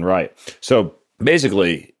in its own right. So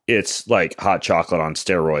basically, it's like hot chocolate on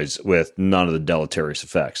steroids with none of the deleterious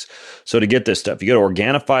effects. So to get this stuff, you go to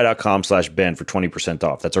Organifi.com/Ben for 20%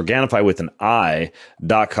 off. That's Organifi with an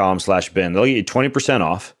I.com/Ben. They'll get you 20%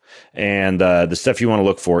 off. And the stuff you want to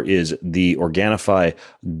look for is the Organifi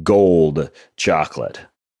Gold chocolate.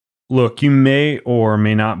 Look, you may or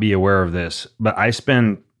may not be aware of this, but I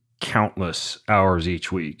spend countless hours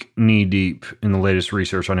each week, knee deep in the latest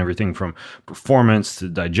research on everything from performance to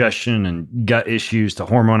digestion and gut issues to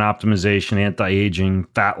hormone optimization, anti-aging,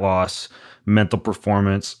 fat loss, mental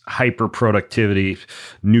performance, hyper productivity,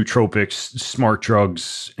 nootropics, smart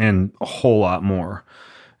drugs, and a whole lot more.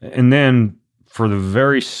 And then for the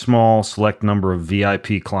very small select number of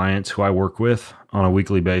VIP clients who I work with on a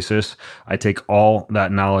weekly basis, I take all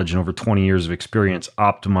that knowledge and over 20 years of experience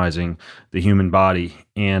optimizing the human body,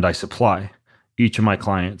 and I supply each of my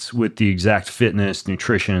clients with the exact fitness,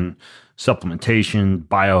 nutrition, supplementation,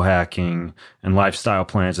 biohacking, and lifestyle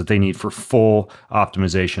plans that they need for full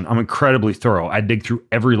optimization. I'm incredibly thorough. I dig through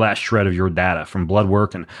every last shred of your data, from blood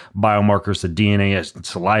work and biomarkers to DNA and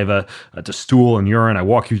saliva to stool and urine. I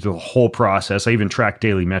walk you through the whole process. I even track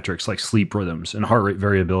daily metrics like sleep rhythms and heart rate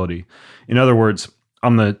variability. In other words,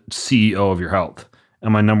 I'm the CEO of your health,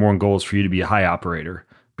 and my number one goal is for you to be a high operator,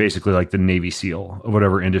 basically like the Navy SEAL of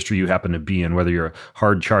whatever industry you happen to be in, whether you're a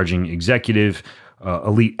hard-charging executive,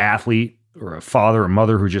 elite athlete, or a father or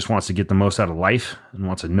mother who just wants to get the most out of life and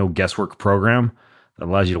wants a no guesswork program that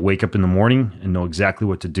allows you to wake up in the morning and know exactly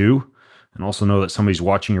what to do, and also know that somebody's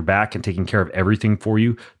watching your back and taking care of everything for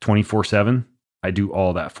you 24/7. I do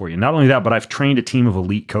all that for you. Not only that, but I've trained a team of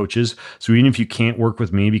elite coaches. So even if you can't work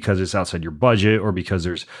with me because it's outside your budget or because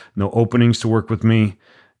there's no openings to work with me,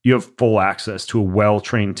 you have full access to a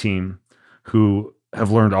well-trained team who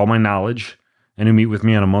have learned all my knowledge and who meet with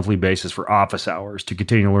me on a monthly basis for office hours to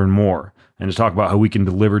continue to learn more and to talk about how we can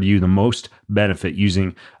deliver to you the most benefit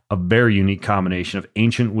using a very unique combination of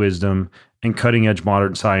ancient wisdom and cutting-edge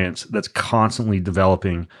modern science that's constantly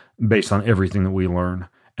developing based on everything that we learn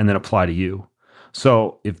and then apply to you.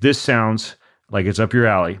 So if this sounds like it's up your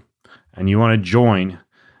alley and you want to join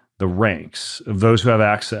the ranks of those who have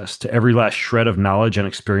access to every last shred of knowledge and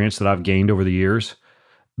experience that I've gained over the years,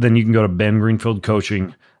 then you can go to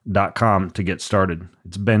bengreenfieldcoaching.com to get started.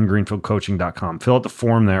 It's bengreenfieldcoaching.com. Fill out the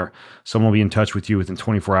form there. Someone will be in touch with you within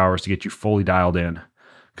 24 hours to get you fully dialed in,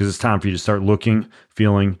 because it's time for you to start looking,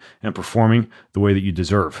 feeling, and performing the way that you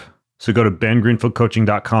deserve. So go to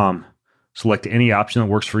bengreenfieldcoaching.com, select any option that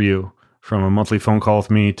works for you, from a monthly phone call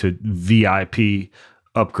with me to VIP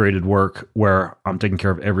upgraded work where I'm taking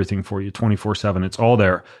care of everything for you 24/7. It's all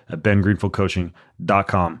there at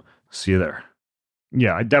bengreenfieldcoaching.com. See you there.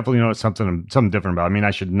 Yeah, I definitely noticed something different about it. I mean,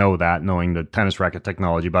 I should know that, knowing the tennis racket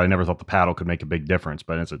technology, but I never thought the paddle could make a big difference.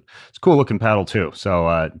 But it's a cool looking paddle too.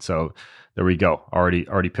 So there we go.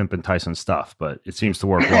 Already pimping Tyson's stuff, but it seems to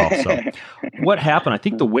work well. So what happened? I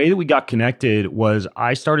think the way that we got connected was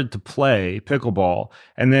I started to play pickleball,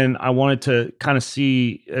 and then I wanted to kind of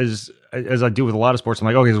see, as I do with a lot of sports, I'm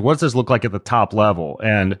like, okay, so what does this look like at the top level?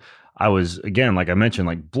 And I was, again, like I mentioned,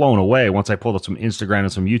 like blown away once I pulled up some Instagram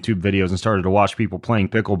and some YouTube videos and started to watch people playing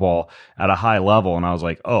pickleball at a high level. And I was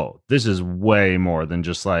like, oh, this is way more than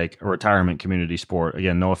just like a retirement community sport.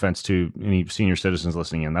 Again, no offense to any senior citizens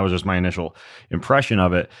listening in. That was just my initial impression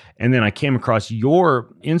of it. And then I came across your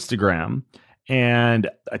Instagram, and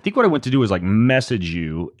I think what I went to do was like message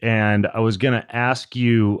you, and I was going to ask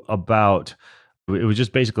you about, it was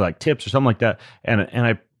just basically like tips or something like that. And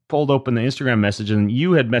I pulled open the Instagram message, and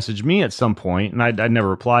you had messaged me at some point, and I never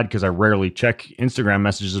replied because I rarely check Instagram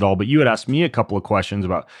messages at all, but you had asked me a couple of questions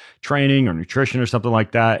about training or nutrition or something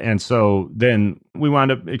like that. And so then we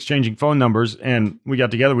wound up exchanging phone numbers, and we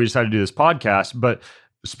got together. We decided to do this podcast, but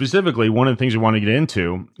specifically, one of the things we wanted to get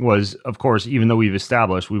into was, of course, even though we've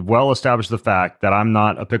well established the fact that I'm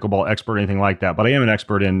not a pickleball expert or anything like that, but I am an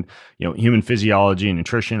expert in, human physiology and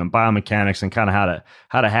nutrition and biomechanics and kind of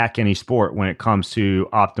how to hack any sport when it comes to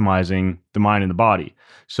optimizing the mind and the body.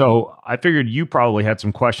 So I figured you probably had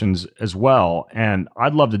some questions as well, and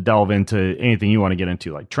I'd love to delve into anything you want to get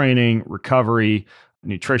into, like training, recovery,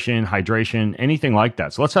 nutrition, hydration, anything like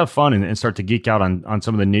that. So let's have fun and start to geek out on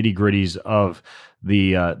some of the nitty gritties of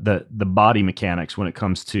the body mechanics when it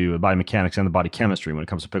comes to biomechanics and the body chemistry when it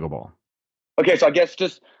comes to pickleball. Okay, so I guess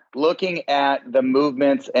just looking at the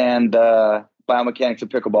movements and the biomechanics of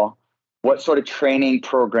pickleball, what sort of training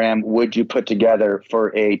program would you put together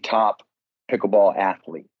for a top pickleball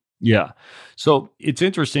athlete? Yeah. So it's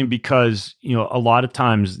interesting because, a lot of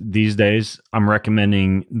times these days I'm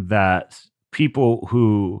recommending that people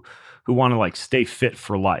who want to like stay fit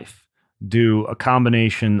for life do a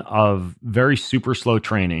combination of very super slow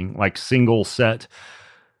training, like single set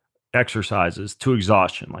exercises to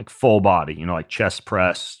exhaustion, like full body, like chest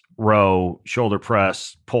press, row, shoulder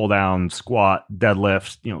press, pull down, squat,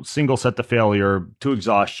 deadlifts, single set to failure to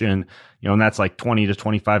exhaustion, and that's like 20 to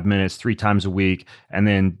 25 minutes, 3 times a week, and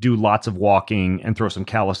then do lots of walking and throw some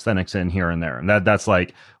calisthenics in here and there. And that's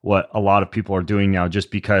like what a lot of people are doing now,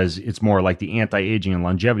 just because it's more like the anti-aging and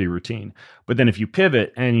longevity routine. But then if you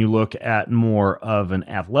pivot and you look at more of an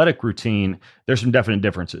athletic routine, there's some definite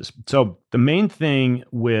differences. So the main thing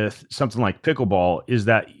with something like pickleball is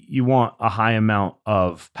that you want a high amount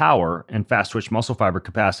of power and fast twitch muscle fiber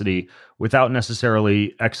capacity without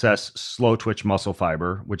necessarily excess slow twitch muscle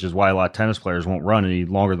fiber, which is why a lot of tennis players won't run any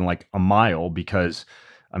longer than like a mile because,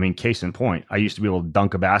 case in point, I used to be able to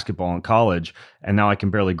dunk a basketball in college, and now I can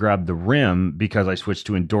barely grab the rim because I switched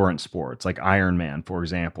to endurance sports like Ironman, for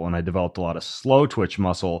example, and I developed a lot of slow twitch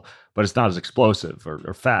muscle, but it's not as explosive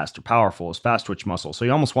or fast or powerful as fast twitch muscle. So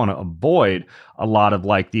you almost want to avoid a lot of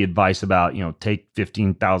like the advice about, take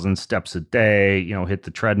 15,000 steps a day, hit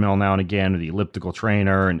the treadmill now and again, or the elliptical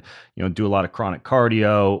trainer, and, do a lot of chronic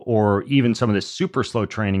cardio, or even some of this super slow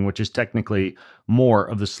training, which is technically more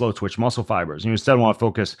of the slow twitch muscle fibers. You instead want to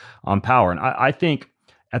focus on power. And I think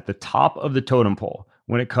at the top of the totem pole,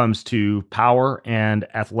 when it comes to power and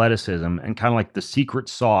athleticism, and kind of like the secret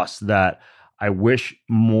sauce that I wish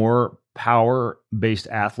more power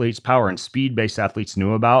and speed-based athletes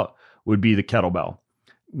knew about, would be the kettlebell.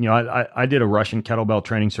 I did a Russian kettlebell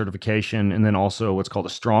training certification, and then also what's called a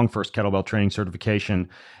Strong First kettlebell training certification,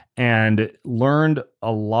 and learned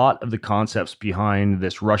a lot of the concepts behind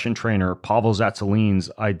this Russian trainer, Pavel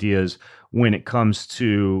Zatselin's ideas when it comes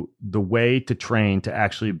to the way to train to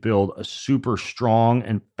actually build a super strong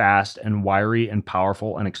and fast and wiry and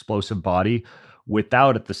powerful and explosive body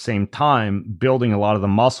without at the same time building a lot of the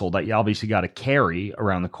muscle that you obviously got to carry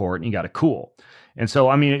around the court and you got to cool. And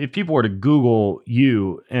so, if people were to Google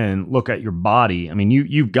you and look at your body,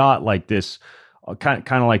 you've got like this kind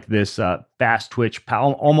of like this fast twitch,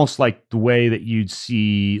 almost like the way that you'd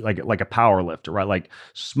see like a power lifter, right? Like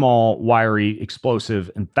small, wiry, explosive,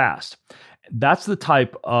 and fast. That's the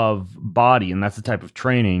type of body and that's the type of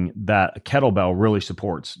training that a kettlebell really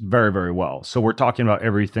supports very, very well. So we're talking about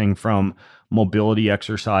everything from mobility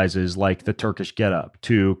exercises like the Turkish get-up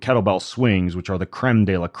to kettlebell swings, which are the creme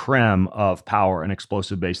de la creme of power and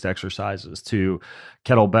explosive-based exercises, to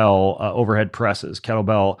kettlebell overhead presses,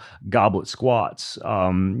 kettlebell goblet squats,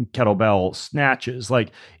 kettlebell snatches.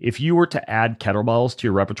 Like if you were to add kettlebells to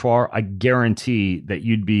your repertoire, I guarantee that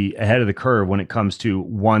you'd be ahead of the curve when it comes to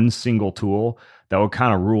one single tool that would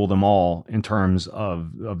kind of rule them all in terms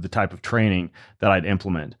of the type of training that I'd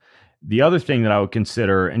implement. The other thing that I would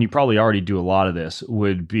consider, and you probably already do a lot of this,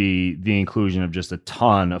 would be the inclusion of just a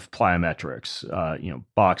ton of plyometrics,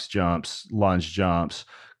 box jumps, lunge jumps,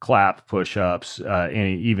 clap push-ups,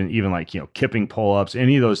 and even like, kipping pull-ups,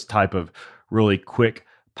 any of those type of really quick,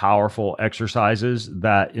 powerful exercises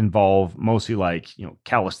that involve mostly like,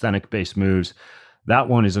 calisthenic-based moves. That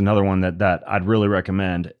one is another one that I'd really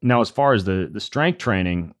recommend. Now, as far as the strength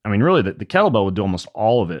training, really the kettlebell would do almost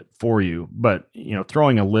all of it for you, but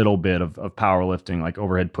throwing a little bit of powerlifting like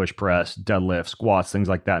overhead push press, deadlift, squats, things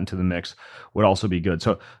like that into the mix would also be good.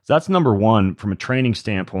 So that's number one from a training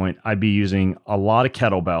standpoint. I'd be using a lot of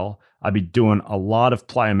kettlebell. I'd be doing a lot of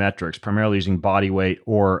plyometrics, primarily using body weight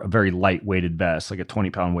or a very light weighted vest, like a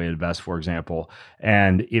 20-pound weighted vest, for example.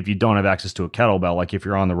 And if you don't have access to a kettlebell, like if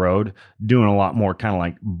you're on the road, doing a lot more kind of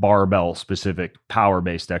like barbell specific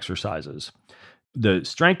power-based exercises. The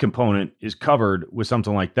strength component is covered with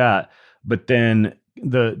something like that, but then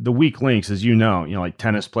the weak links, as like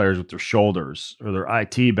tennis players with their shoulders or their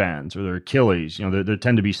IT bands or their Achilles, there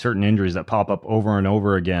tend to be certain injuries that pop up over and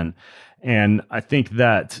over again. And I think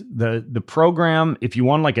that the program, if you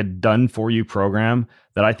want like a done for you program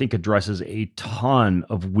that I think addresses a ton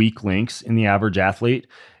of weak links in the average athlete,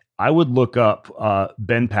 I would look up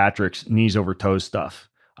Ben Patrick's knees over toes stuff.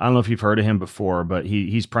 I don't know if you've heard of him before, but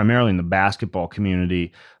he's primarily in the basketball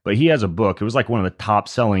community. But he has a book. It was like one of the top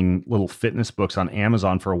selling little fitness books on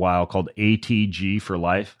Amazon for a while called ATG for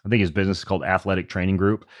Life. I think his business is called Athletic Training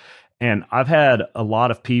Group. And I've had a lot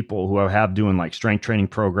of people who have doing like strength training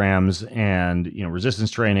programs and resistance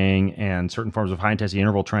training and certain forms of high intensity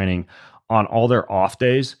interval training on all their off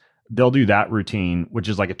days. They'll do that routine, which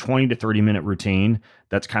is like a 20 to 30 minute routine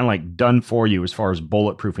that's kind of like done for you as far as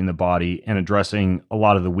bulletproofing the body and addressing a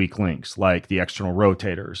lot of the weak links, like the external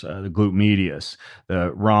rotators, the glute medius,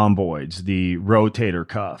 the rhomboids, the rotator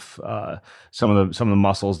cuff, some of the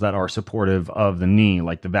muscles that are supportive of the knee,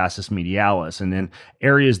 like the vastus medialis, and then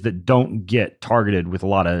areas that don't get targeted with a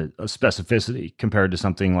lot of specificity compared to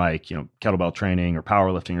something like, kettlebell training or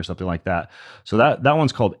powerlifting or something like that. So that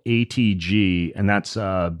one's called ATG, and that's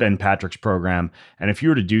Ben Patrick's program. And if you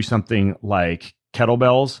were to do something like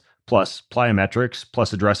kettlebells plus plyometrics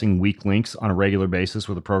plus addressing weak links on a regular basis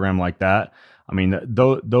with a program like that, I mean,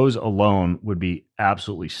 those alone would be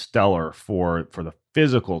absolutely stellar for the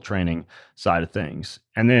physical training side of things.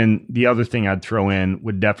 And then the other thing I'd throw in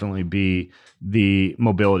would definitely be the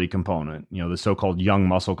mobility component, the so-called young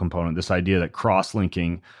muscle component, this idea that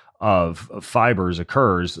cross-linking of fibers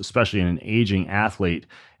occurs, especially in an aging athlete.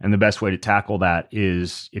 And the best way to tackle that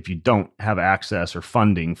is, if you don't have access or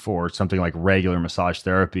funding for something like regular massage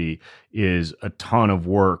therapy, is a ton of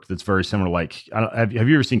work that's very similar. Like, have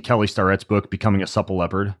you ever seen Kelly Starrett's book, Becoming a Supple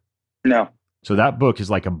Leopard? No. So that book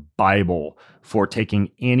is like a Bible for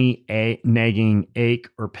taking any nagging ache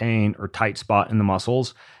or pain or tight spot in the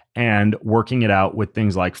muscles and working it out with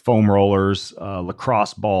things like foam rollers,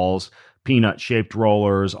 lacrosse balls, peanut-shaped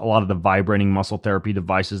rollers, a lot of the vibrating muscle therapy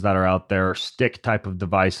devices that are out there, stick type of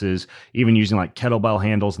devices, even using like kettlebell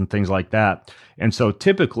handles and things like that. And so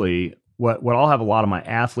typically, what I'll have a lot of my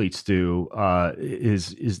athletes do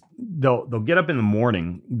is they'll get up in the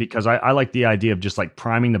morning, because I like the idea of just like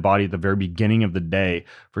priming the body at the very beginning of the day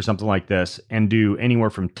for something like this, and do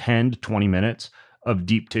anywhere from 10 to 20 minutes of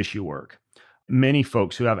deep tissue work. Many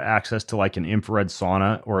folks who have access to like an infrared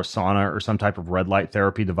sauna or some type of red light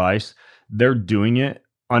therapy device, they're doing it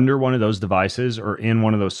under one of those devices or in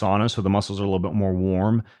one of those saunas, so the muscles are a little bit more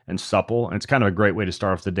warm and supple. And it's kind of a great way to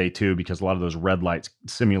start off the day too, because a lot of those red lights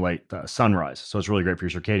simulate sunrise. So it's really great for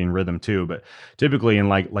your circadian rhythm too. But typically in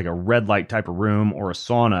like a red light type of room or a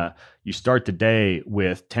sauna, you start the day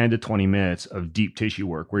with 10 to 20 minutes of deep tissue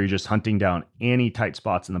work where you're just hunting down any tight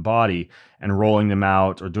spots in the body and rolling them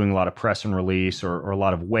out, or doing a lot of press and release or a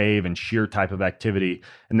lot of wave and shear type of activity.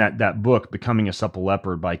 And that book, Becoming a Supple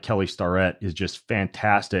Leopard by Kelly Starrett, is just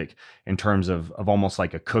fantastic in terms of almost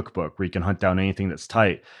like a cookbook where you can hunt down anything that's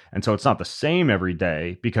tight. And so it's not the same every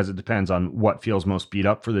day, because it depends on what feels most beat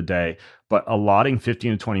up for the day. But allotting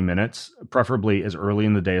 15 to 20 minutes, preferably as early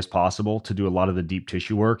in the day as possible, to do a lot of the deep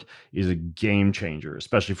tissue work is a game changer,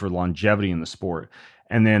 especially for longevity in the sport.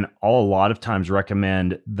 And then I'll a lot of times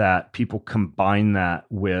recommend that people combine that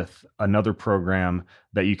with another program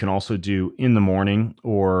that you can also do in the morning,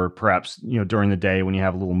 or perhaps during the day when you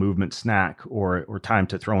have a little movement snack or time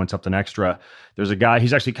to throw in something extra. There's a guy,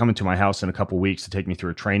 he's actually coming to my house in a couple of weeks to take me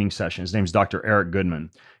through a training session. His name's Dr. Eric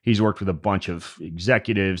Goodman. He's worked with a bunch of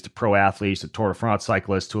executives to pro athletes to Tour de France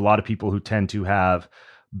cyclists to a lot of people who tend to have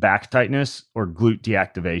back tightness or glute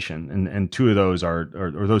deactivation. And two of those are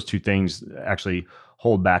those two things actually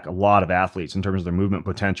hold back a lot of athletes in terms of their movement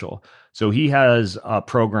potential. So he has a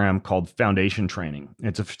program called Foundation Training.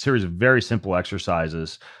 It's a series of very simple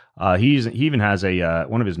exercises. He even has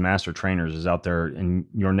one of his master trainers is out there in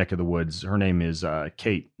your neck of the woods. Her name is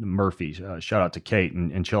Kate Murphy. Shout out to Kate,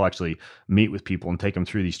 and she'll actually meet with people and take them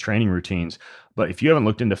through these training routines. But if you haven't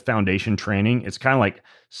looked into Foundation Training, it's kind of like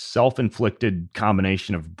self-inflicted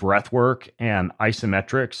combination of breath work and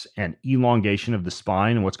isometrics and elongation of the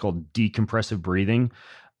spine and what's called decompressive breathing.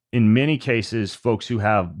 In many cases, folks who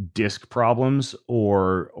have disc problems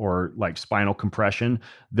or like spinal compression,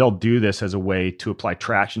 they'll do this as a way to apply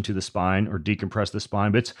traction to the spine or decompress the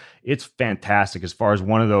spine. But it's fantastic as far as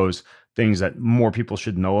one of those things that more people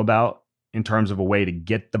should know about in terms of a way to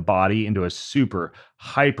get the body into a super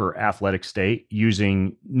hyper athletic state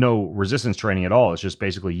using no resistance training at all. It's just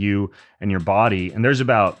basically you and your body. And there's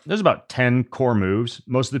about 10 core moves.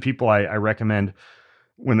 Most of the people I recommend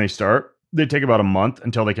when they start, they take about a month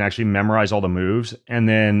until they can actually memorize all the moves. And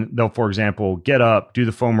then they'll, for example, get up, do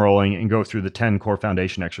the foam rolling, and go through the 10 core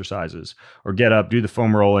foundation exercises. Or get up, do the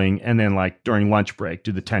foam rolling, and then like during lunch break,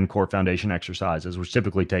 do the 10 core foundation exercises, which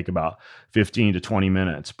typically take about 15 to 20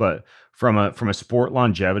 minutes. But from a sport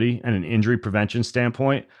longevity and an injury prevention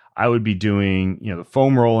standpoint, I would be doing, the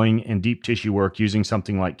foam rolling and deep tissue work using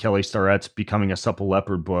something like Kelly Starrett's Becoming a Supple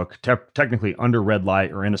Leopard book, technically under red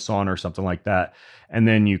light or in a sauna or something like that. And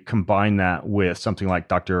then you combine that with something like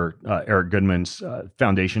Dr. Eric Goodman's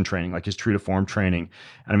Foundation Training, like his True to Form training.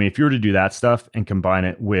 And I mean, if you were to do that stuff and combine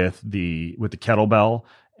it with the kettlebell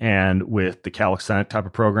and with the calisthenic type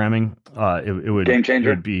of programming, it would game changer.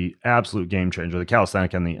 It would be absolute game changer. The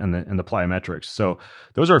calisthenic and the plyometrics. So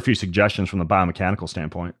those are a few suggestions from the biomechanical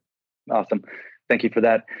standpoint. Awesome. Thank you for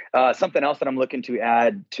that. Something else that I'm looking to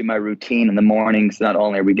add to my routine in the mornings, not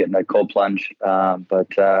only are we getting a cold plunge,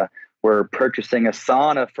 but we're purchasing a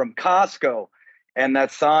sauna from Costco. And that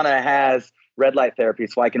sauna has red light therapy.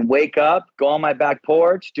 So I can wake up, go on my back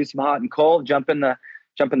porch, do some hot and cold, jump in the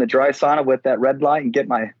dry sauna with that red light and get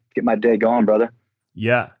my day going, brother.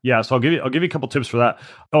 Yeah. So I'll give you a couple tips for that.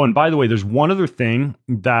 Oh, and by the way, there's one other thing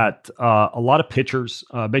that a lot of pitchers,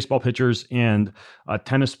 baseball pitchers, and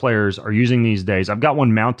tennis players are using these days. I've got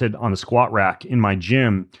one mounted on the squat rack in my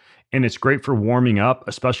gym, and it's great for warming up,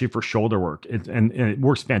 especially for shoulder work. And it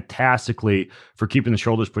works fantastically for keeping the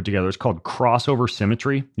shoulders put together. It's called crossover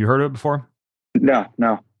symmetry. You heard of it before? No.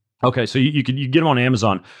 Okay, so you get them on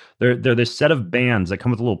Amazon. They're this set of bands that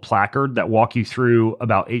come with a little placard that walk you through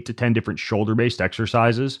about 8 to 10 different shoulder-based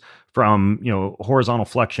exercises, from horizontal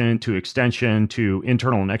flexion to extension to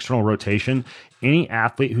internal and external rotation. Any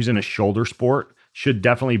athlete who's in a shoulder sport should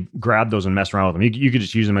definitely grab those and mess around with them. You could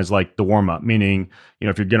just use them as like the warm up, meaning,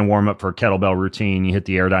 if you're going to warm up for a kettlebell routine, you hit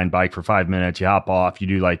the Airdyne bike for 5 minutes, you hop off, you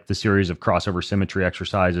do like the series of crossover symmetry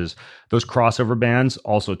exercises. Those crossover bands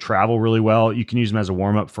also travel really well. You can use them as a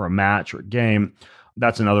warm up for a match or a game.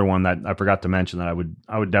 That's another one that I forgot to mention that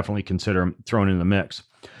I would definitely consider throwing in the mix.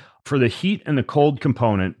 For the heat and the cold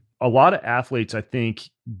component, a lot of athletes, I think,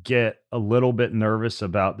 get a little bit nervous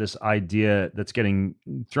about this idea that's getting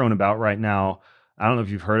thrown about right now. I don't know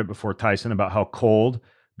if you've heard it before, Tyson, about how cold,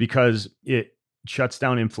 because it shuts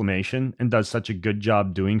down inflammation and does such a good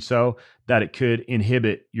job doing so, that it could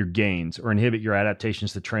inhibit your gains or inhibit your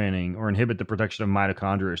adaptations to training or inhibit the production of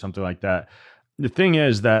mitochondria or something like that. The thing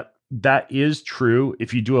is that is true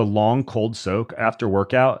if you do a long cold soak after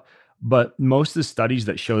workout, but most of the studies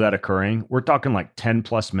that show that occurring, we're talking like 10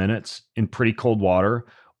 plus minutes in pretty cold water,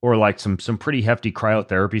 or like some pretty hefty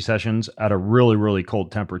cryotherapy sessions at a really, really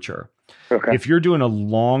cold temperature. Okay. If you're doing a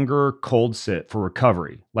longer cold sit for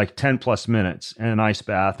recovery, like 10 plus minutes in an ice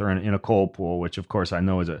bath or in a cold pool, which of course I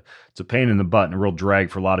know it's a pain in the butt and a real drag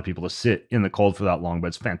for a lot of people to sit in the cold for that long, but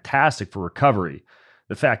it's fantastic for recovery.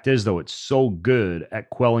 The fact is, though, it's so good at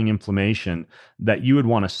quelling inflammation that you would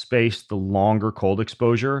want to space the longer cold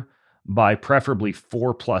exposure by preferably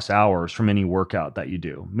 4+ hours from any workout that you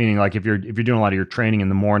do. Meaning, like if you're doing a lot of your training in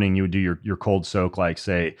the morning, you would do your cold soak, like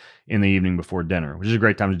say in the evening before dinner, which is a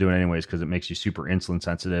great time to do it anyways, because it makes you super insulin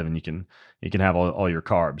sensitive and you can have all your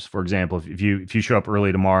carbs. For example, if you show up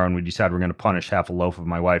early tomorrow and we decide we're going to punish half a loaf of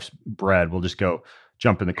my wife's bread, we'll just go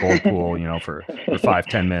jump in the cold pool, for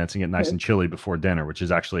 5-10 minutes and get nice and chilly before dinner, which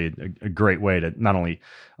is actually a great way to not only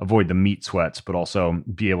avoid the meat sweats, but also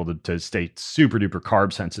be able to stay super duper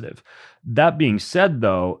carb sensitive. That being said,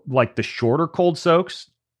 though, like the shorter cold soaks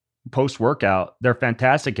post workout, they're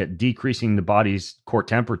fantastic at decreasing the body's core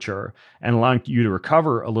temperature and allowing you to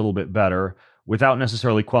recover a little bit better without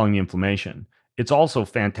necessarily quelling the inflammation. It's also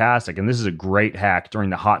fantastic, and this is a great hack during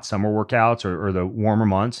the hot summer workouts or the warmer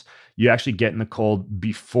months. You actually get in the cold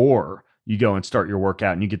before you go and start your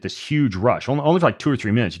workout, and you get this huge rush. Only for like 2 or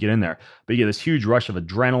 3 minutes you get in there, but you get this huge rush of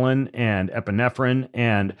adrenaline and epinephrine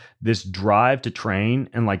and this drive to train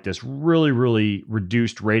and like this really, really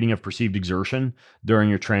reduced rating of perceived exertion during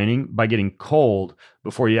your training by getting cold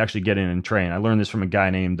before you actually get in and train. I learned this from a guy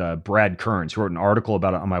named Brad Kearns, who wrote an article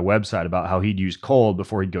about it on my website about how he'd use cold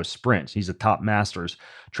before he'd go sprints. He's a top masters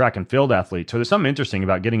track and field athlete. So there's something interesting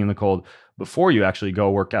about getting in the cold before you actually go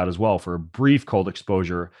work out as well, for a brief cold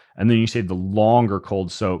exposure. And then you save the longer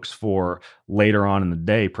cold soaks for later on in the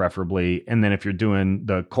day, preferably. And then if you're doing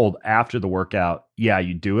the cold after the workout, yeah,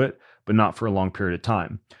 you do it, but not for a long period of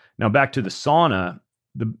time. Now back to the sauna.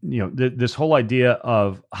 This whole idea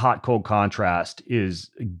of hot cold contrast is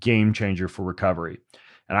a game changer for recovery.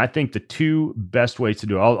 And I think the two best ways to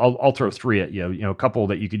do it, I'll throw three at you, a couple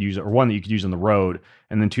that you could use, or one that you could use on the road,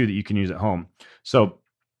 and then two that you can use at home. So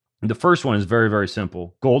the first one is very, very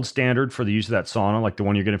simple. Gold standard for the use of that sauna, like the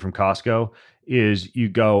one you're getting from Costco, is you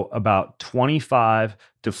go about 25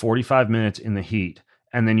 to 45 minutes in the heat,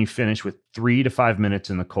 and then you finish with 3 to 5 minutes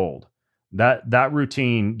in the cold. That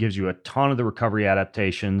routine gives you a ton of the recovery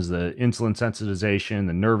adaptations, the insulin sensitization,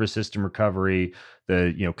 the nervous system recovery,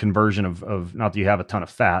 the conversion of not that you have a ton of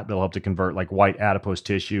fat, that'll help to convert like white adipose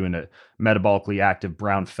tissue into metabolically active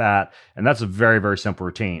brown fat. And that's a very, very simple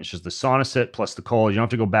routine. It's just the sauna sit plus the cold. You don't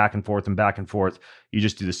have to go back and forth and back and forth. You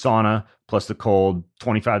just do the sauna plus the cold,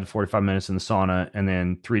 25 to 45 minutes in the sauna, and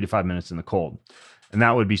then 3 to 5 minutes in the cold. And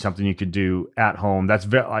that would be something you could do at home.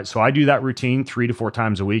 So I do that routine 3 to 4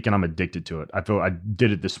 times a week, and I'm addicted to it. I feel I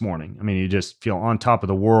did it this morning. I mean, you just feel on top of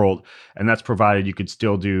the world, and that's provided you could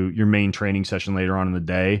still do your main training session later on in the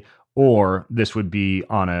day, or this would be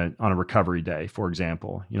on a recovery day, for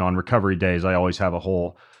example. On recovery days, I always have a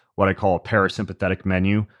whole what I call a parasympathetic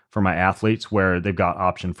menu for my athletes, where they've got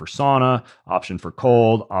option for sauna, option for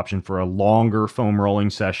cold, option for a longer foam rolling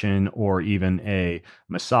session, or even a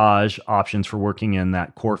massage, options for working in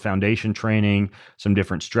that core foundation training, some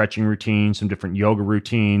different stretching routines, some different yoga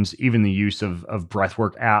routines, even the use of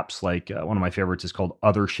breathwork apps. Like one of my favorites is called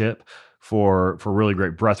Othership for really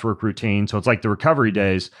great breathwork routine. So it's like the recovery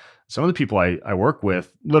days. Some of the people I work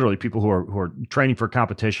with, literally people who are training for a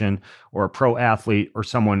competition or a pro athlete or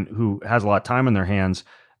someone who has a lot of time in their hands,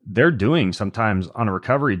 they're doing sometimes on a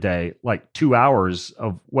recovery day, like 2 hours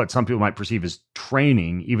of what some people might perceive as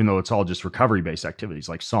training, even though it's all just recovery based activities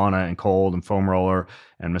like sauna and cold and foam roller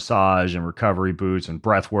and massage and recovery boots and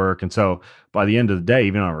breath work. And so by the end of the day,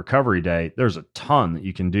 even on a recovery day, there's a ton that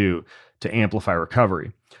you can do to amplify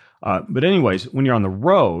recovery. But anyways, when you're on the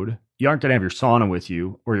road, you aren't going to have your sauna with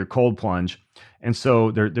you or your cold plunge. And so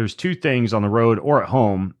there's two things on the road or at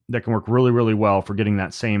home that can work really, really well for getting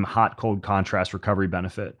that same hot, cold contrast recovery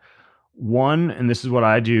benefit. One, and this is what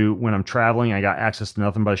I do when I'm traveling, I got access to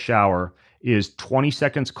nothing but a shower, is 20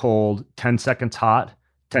 seconds cold, 10 seconds hot,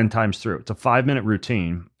 10 times through. It's a 5-minute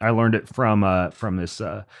routine. I learned it from this, he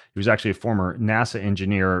was actually a former NASA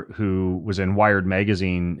engineer who was in Wired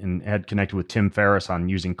magazine and had connected with Tim Ferriss on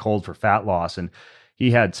using cold for fat loss. And he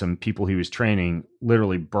had some people he was training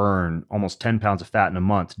literally burn almost 10 pounds of fat in a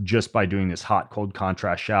month just by doing this hot, cold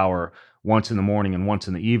contrast shower once in the morning and once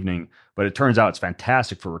in the evening. But it turns out it's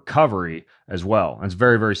fantastic for recovery as well. And it's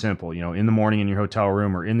very, very simple. You know, in the morning in your hotel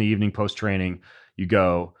room or in the evening post-training, you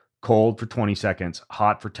go cold for 20 seconds,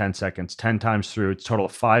 hot for 10 seconds, 10 times through. It's a total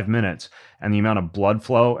of 5 minutes. And the amount of blood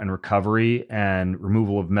flow and recovery and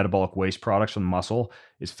removal of metabolic waste products from the muscle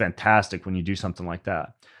is fantastic when you do something like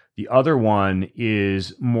that. The other one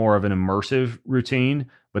is more of an immersive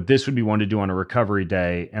routine, but this would be one to do on a recovery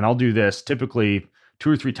day. And I'll do this typically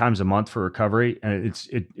 2 or 3 times a month for recovery. And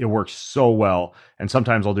it works so well. And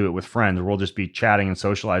sometimes I'll do it with friends where we'll just be chatting and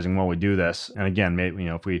socializing while we do this. And again, maybe,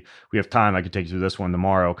 if we have time, I could take you through this one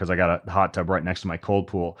tomorrow because I got a hot tub right next to my cold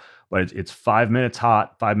pool. But it's 5 minutes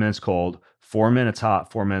hot, 5 minutes cold, 4 minutes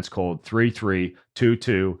hot, 4 minutes cold, 3-3,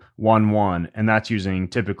 2-2, 1-1. And that's using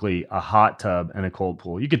typically a hot tub and a cold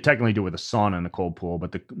pool. You could technically do it with a sauna and a cold pool,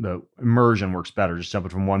 but the immersion works better, just jumping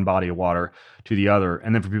from one body of water to the other.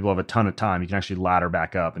 And then for people who have a ton of time, you can actually ladder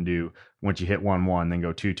back up and do, once you hit 1-1, then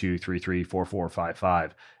go 2-2, 3-3, 4-4,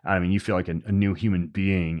 5-5. I mean, you feel like a new human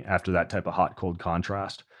being after that type of hot, cold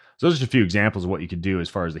contrast. So those are just a few examples of what you could do as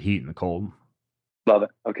far as the heat and the cold. Love it.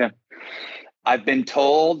 Okay. I've been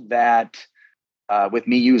told that with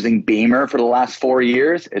me using Beamer for the last 4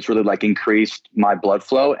 years, it's really like increased my blood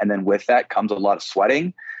flow. And then with that comes a lot of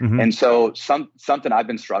sweating. Mm-hmm. And so something I've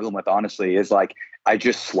been struggling with, honestly, is like, I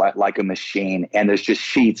just sweat like a machine and there's just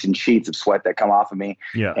sheets and sheets of sweat that come off of me.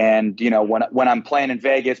 Yeah. And, when I'm playing in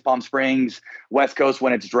Vegas, Palm Springs, West Coast,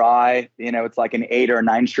 when it's dry, it's like an 8 or a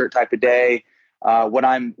 9 shirt type of day. When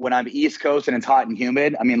I'm East Coast and it's hot and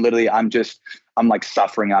humid, I mean, literally I'm like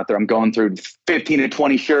suffering out there. I'm going through 15 to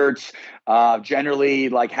 20 shirts. Generally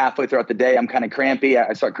like halfway throughout the day, I'm kind of crampy.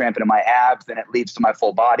 I start cramping in my abs, then it leads to my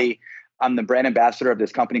full body. I'm the brand ambassador of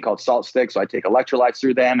this company called Salt Stick. So I take electrolytes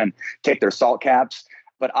through them and take their salt caps.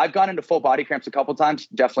 But I've gone into full body cramps a couple of times.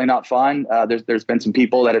 Definitely not fun. There's been some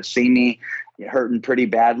people that have seen me hurting pretty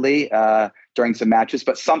badly during some matches.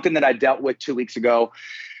 But something that I dealt with 2 weeks ago,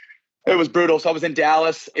 it was brutal. So I was in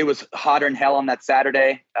Dallas. It was hotter than hell on that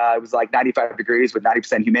Saturday. It was like 95 degrees with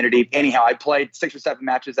 90% humidity. Anyhow, I played 6 or 7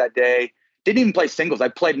 matches that day. Didn't even play singles. I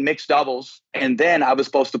played mixed doubles. And then I was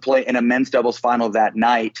supposed to play in a men's doubles final that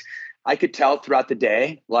night. I could tell throughout the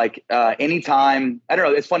day, like anytime, I don't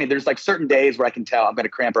know. It's funny. There's like certain days where I can tell I'm going to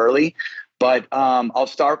cramp early, but I'll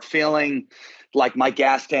start feeling like my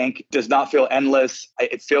gas tank does not feel endless.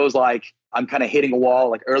 It feels like I'm kind of hitting a wall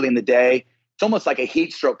like early in the day. It's almost like a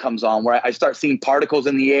heat stroke comes on where I start seeing particles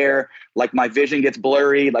in the air, like my vision gets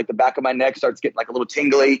blurry, like the back of my neck starts getting like a little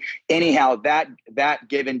tingly. Anyhow, that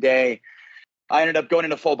given day, I ended up going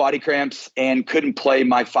into full body cramps and couldn't play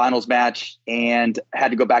my finals match and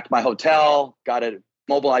had to go back to my hotel, got a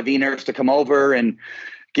mobile IV nurse to come over and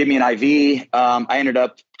give me an IV. I ended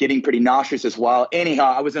up getting pretty nauseous as well.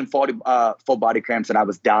 Anyhow, I was in full body cramps and I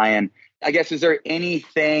was dying. I guess, is there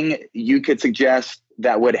anything you could suggest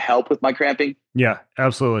that would help with my cramping? Yeah,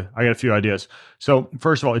 absolutely. I got a few ideas. So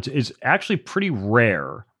first of all, it's actually pretty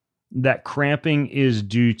rare that cramping is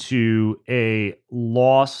due to a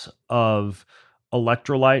loss of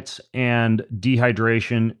electrolytes and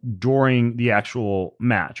dehydration during the actual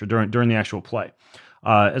match or during the actual play.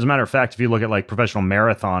 As a matter of fact, if you look at like professional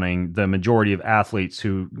marathoning, the majority of athletes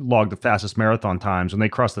who log the fastest marathon times, when they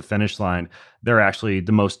cross the finish line, they're actually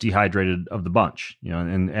the most dehydrated of the bunch,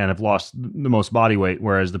 and have lost the most body weight.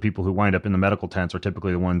 Whereas the people who wind up in the medical tents are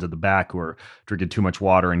typically the ones at the back who are drinking too much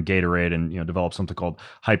water and Gatorade and, develop something called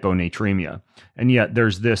hyponatremia. And yet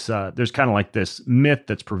there's kind of like this myth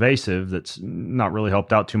that's pervasive that's not really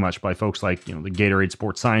helped out too much by folks like, the Gatorade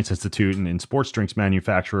Sports Science Institute and sports drinks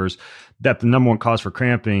manufacturers, that the number one cause for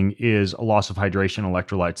cramping is a loss of hydration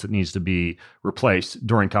electrolytes that needs to be replaced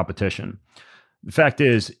during competition. The fact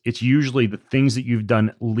is, it's usually the things that you've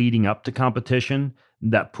done leading up to competition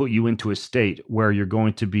that put you into a state where you're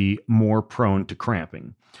going to be more prone to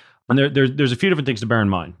cramping. And there's a few different things to bear in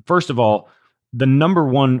mind. First of all, the number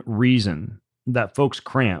one reason that folks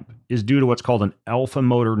cramp is due to what's called an alpha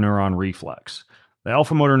motor neuron reflex. The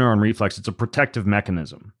alpha motor neuron reflex, it's a protective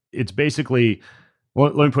mechanism. It's basically,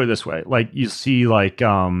 well, let me put it this way. Like you see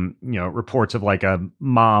reports of like a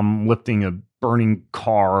mom lifting a burning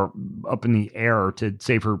car up in the air to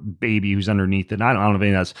save her baby who's underneath it. And I don't know if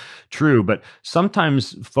any of that's true, but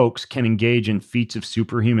sometimes folks can engage in feats of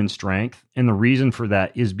superhuman strength. And the reason for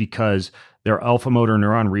that is because their alpha motor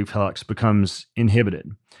neuron reflex becomes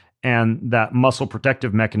inhibited. And that muscle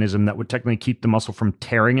protective mechanism that would technically keep the muscle from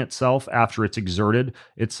tearing itself after it's exerted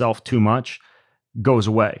itself too much goes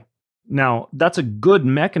away. Now, that's a good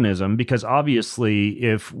mechanism because obviously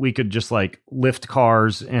if we could just like lift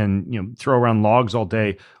cars and throw around logs all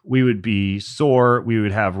day, we would be sore, we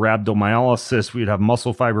would have rhabdomyolysis, we would have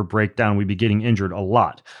muscle fiber breakdown, we'd be getting injured a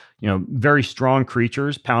lot. Very strong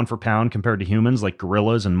creatures, pound for pound compared to humans, like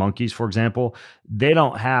gorillas and monkeys, for example, they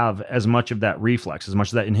don't have as much of that reflex, as much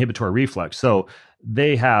of that inhibitory reflex. So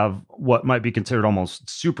they have what might be considered almost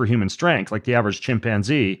superhuman strength, like the average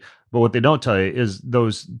chimpanzee. But what they don't tell you is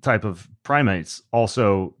those type of primates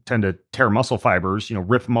also tend to tear muscle fibers,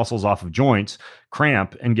 rip muscles off of joints,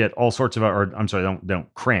 cramp, and get all sorts of, they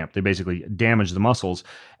don't cramp. They basically damage the muscles.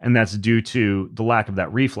 And that's due to the lack of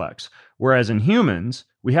that reflex. Whereas in humans,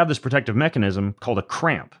 we have this protective mechanism called a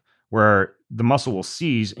cramp, where the muscle will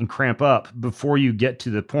seize and cramp up before you get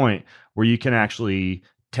to the point where you can actually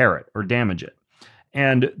tear it or damage it.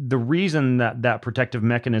 And the reason that protective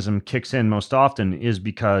mechanism kicks in most often is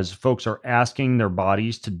because folks are asking their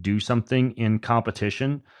bodies to do something in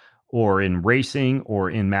competition or in racing or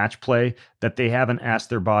in match play that they haven't asked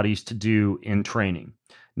their bodies to do in training.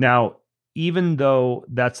 Now, even though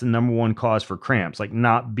that's the number one cause for cramps, like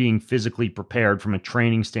not being physically prepared from a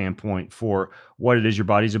training standpoint for what it is your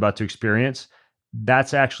body's about to experience,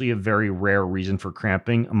 that's actually a very rare reason for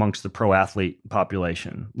cramping amongst the pro athlete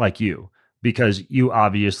population like you. Because you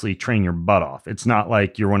obviously train your butt off. It's not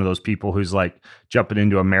like you're one of those people who's like jumping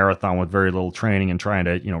into a marathon with very little training and trying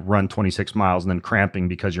to, run 26 miles and then cramping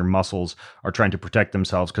because your muscles are trying to protect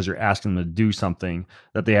themselves because you're asking them to do something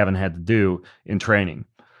that they haven't had to do in training.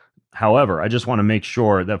 However, I just want to make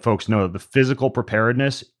sure that folks know that the physical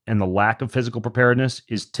preparedness and the lack of physical preparedness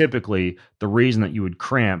is typically the reason that you would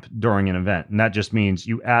cramp during an event. And that just means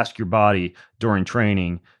you ask your body during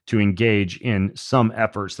training to engage in some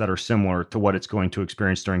efforts that are similar to what it's going to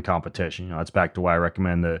experience during competition. That's back to why I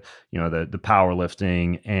recommend the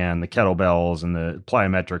powerlifting and the kettlebells and the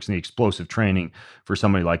plyometrics and the explosive training for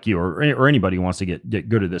somebody like you or anybody who wants to get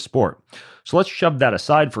good at this sport. So let's shove that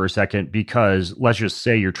aside for a second, because let's just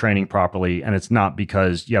say you're training properly and it's not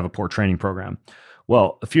because you have a poor training program.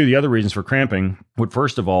 Well, a few of the other reasons for cramping would,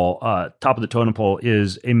 first of all, top of the totem pole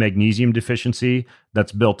is a magnesium deficiency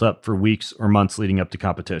that's built up for weeks or months leading up to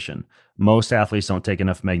competition. Most athletes don't take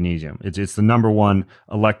enough magnesium. It's the number one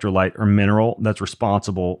electrolyte or mineral that's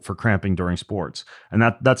responsible for cramping during sports. And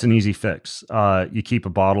that's an easy fix. You keep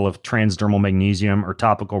a bottle of transdermal magnesium or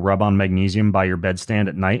topical rub-on magnesium by your bedstand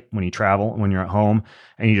at night when you travel, when you're at home,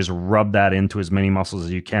 and you just rub that into as many muscles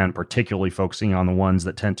as you can, particularly focusing on the ones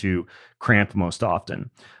that tend to cramp most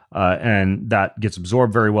often. And that gets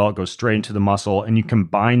absorbed very well. It goes straight into the muscle, and you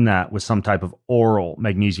combine that with some type of oral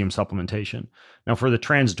magnesium supplementation. Now, for the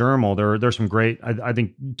transdermal, there's some great, I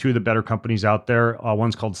think two of the better companies out there.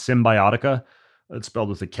 One's called Symbiotica. It's spelled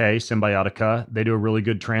with a K, Symbiotica. They do a really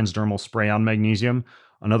good transdermal spray on magnesium.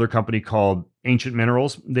 Another company called Ancient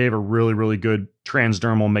Minerals, they have a really, really good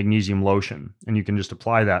transdermal magnesium lotion, and you can just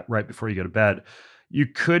apply that right before you go to bed. You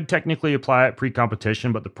could technically apply it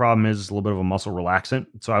pre-competition, but the problem is it's a little bit of a muscle relaxant.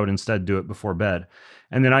 So I would instead do it before bed.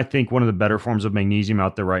 And then I think one of the better forms of magnesium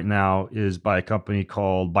out there right now is by a company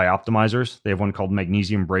called Bioptimizers. They have one called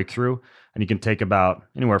Magnesium Breakthrough. And you can take about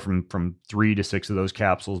anywhere from 3 to 6 of those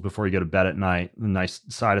capsules before you go to bed at night. The nice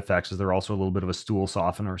side effects is they're also a little bit of a stool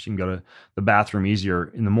softener, so you can go to the bathroom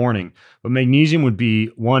easier in the morning. But magnesium would be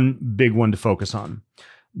one big one to focus on.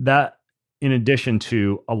 That in addition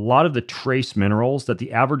to a lot of the trace minerals that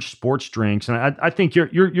the average sports drinks, and I think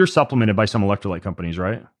you're supplemented by some electrolyte companies,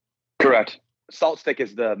 right? Correct. Salt stick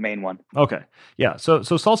is the main one. Okay. Yeah. So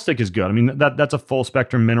salt stick is good. I mean, that's a full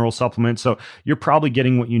spectrum mineral supplement. So you're probably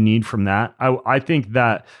getting what you need from that. I think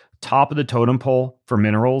that top of the totem pole for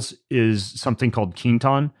minerals is something called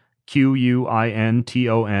Quinton,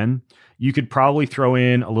 Quinton. You could probably throw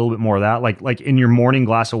in a little bit more of that, like in your morning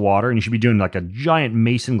glass of water, and you should be doing like a giant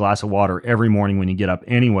mason glass of water every morning when you get up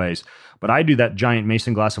anyways. But I do that giant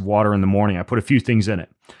mason glass of water in the morning. I put a few things in it.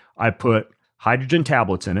 I put hydrogen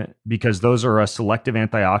tablets in it because those are a selective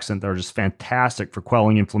antioxidant that are just fantastic for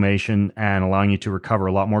quelling inflammation and allowing you to recover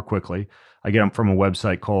a lot more quickly. I get them from a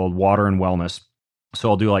website called Water and Wellness. So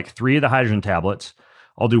I'll do like 3 of the hydrogen tablets.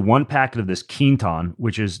 I'll do 1 packet of this Quinton,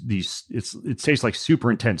 which is it tastes like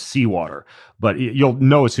super intense seawater, but you'll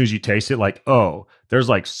know as soon as you taste it, like, oh, there's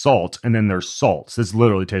like salt and then there's salts. This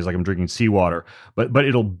literally tastes like I'm drinking seawater, but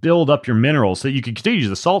it'll build up your minerals so you can continue to use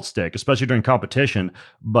the salt stick, especially during competition.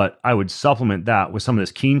 But I would supplement that with some of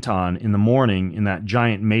this Quinton in the morning in that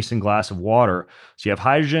giant mason glass of water. So you have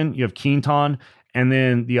hydrogen, you have Quinton. And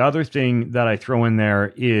then the other thing that I throw in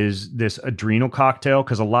there is this adrenal cocktail,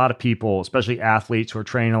 because a lot of people, especially athletes who are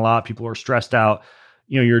training a lot, people who are stressed out,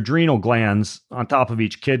 your adrenal glands on top of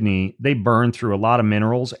each kidney, they burn through a lot of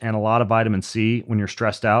minerals and a lot of vitamin C when you're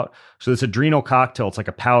stressed out. So this adrenal cocktail, it's like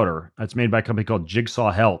a powder. It's made by a company called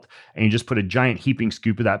Jigsaw Health. And you just put a giant heaping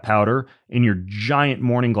scoop of that powder in your giant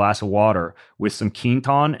morning glass of water with some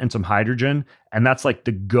Quinton and some hydrogen. And that's like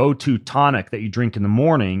the go-to tonic that you drink in the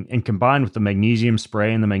morning, and combined with the magnesium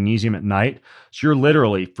spray and the magnesium at night. So you're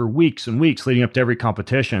literally, for weeks and weeks leading up to every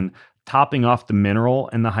competition, topping off the mineral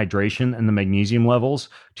and the hydration and the magnesium levels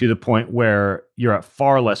to the point where you're at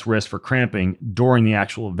far less risk for cramping during the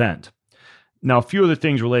actual event. Now, a few other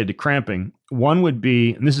things related to cramping. One would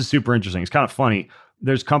be, and this is super interesting, it's kind of funny,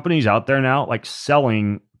 there's companies out there now like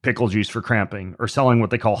selling pickle juice for cramping, or selling what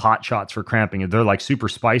they call hot shots for cramping. They're like super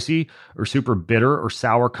spicy or super bitter or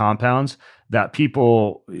sour compounds that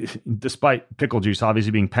people, despite pickle juice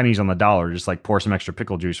obviously being pennies on the dollar, just like pour some extra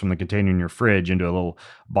pickle juice from the container in your fridge into a little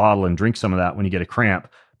bottle and drink some of that when you get a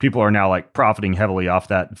cramp. People are now like profiting heavily off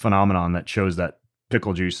that phenomenon that shows that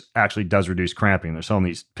pickle juice actually does reduce cramping. They're selling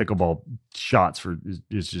these pickleball shots for,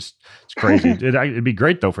 it's crazy. It'd be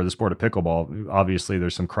great though for the sport of pickleball. Obviously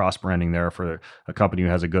there's some cross branding there for a company who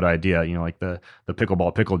has a good idea, like the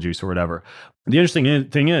pickleball pickle juice or whatever. The interesting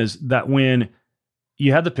thing is that when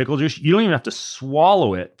you have the pickle juice, you don't even have to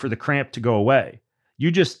swallow it for the cramp to go away. You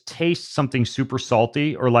just taste something super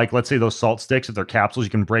salty, or like, let's say those salt sticks, if they're capsules, you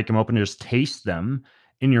can break them open and just taste them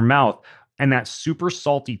in your mouth. And that super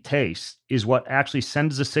salty taste is what actually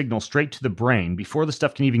sends a signal straight to the brain before the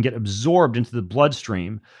stuff can even get absorbed into the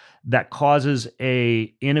bloodstream, that causes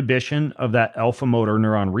a inhibition of that alpha motor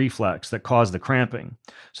neuron reflex that caused the cramping.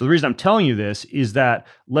 So the reason I'm telling you this is that,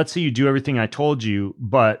 let's say you do everything I told you,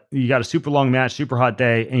 but you got a super long match, super hot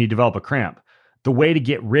day, and you develop a cramp. The way to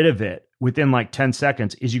get rid of it within like 10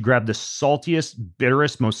 seconds is you grab the saltiest,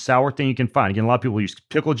 bitterest, most sour thing you can find. Again, a lot of people use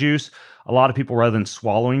pickle juice. A lot of people, rather than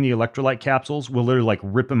swallowing the electrolyte capsules, will literally like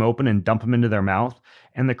rip them open and dump them into their mouth.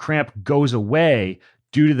 And the cramp goes away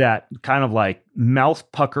due to that kind of like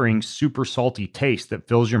mouth puckering, super salty taste that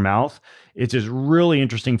fills your mouth. It's this really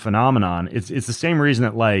interesting phenomenon. It's the same reason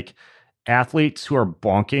that like athletes who are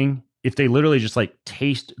bonking, if they literally just like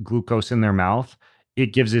taste glucose in their mouth, it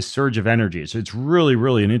gives this surge of energy. So it's really,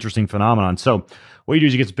 really an interesting phenomenon. So what you do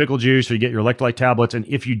is you get some pickle juice or you get your electrolyte tablets. And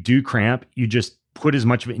if you do cramp, you just put as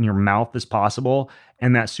much of it in your mouth as possible.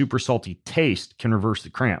 And that super salty taste can reverse the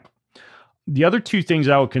cramp. The other 2 things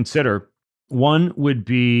I would consider, one would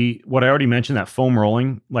be what I already mentioned, that foam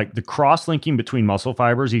rolling, like the cross-linking between muscle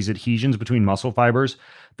fibers, these adhesions between muscle fibers.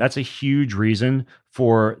 That's a huge reason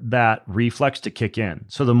for that reflex to kick in.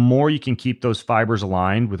 So the more you can keep those fibers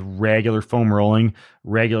aligned with regular foam rolling,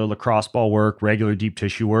 regular lacrosse ball work, regular deep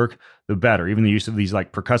tissue work, the better. Even the use of these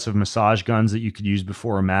like percussive massage guns that you could use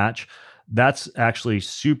before a match, that's actually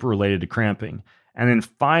super related to cramping. And then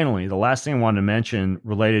finally, the last thing I wanted to mention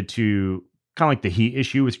related to kind of like the heat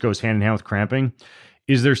issue, which goes hand in hand with cramping,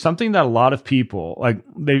 is there's something that a lot of people, like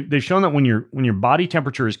they've shown that when your body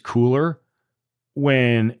temperature is cooler,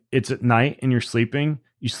 when it's at night and you're sleeping,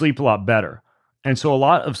 you sleep a lot better. And so a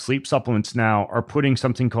lot of sleep supplements now are putting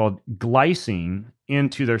something called glycine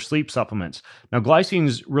into their sleep supplements. Now, glycine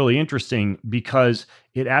is really interesting because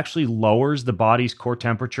it actually lowers the body's core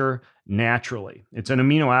temperature naturally. It's an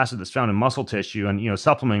amino acid that's found in muscle tissue, and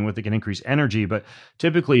supplementing with it can increase energy, but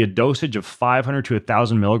typically a dosage of 500 to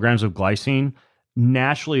 1,000 milligrams of glycine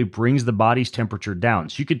naturally brings the body's temperature down.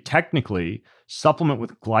 So you could technically supplement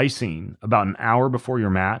with glycine about an hour before your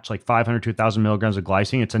match, like 500 to 1,000 milligrams of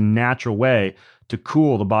glycine. It's a natural way to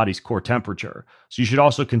cool the body's core temperature. So you should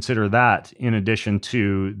also consider that in addition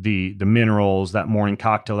to the minerals, that morning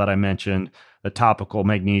cocktail that I mentioned, the topical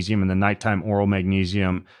magnesium and the nighttime oral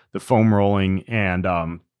magnesium, the foam rolling, and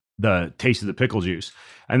the taste of the pickle juice.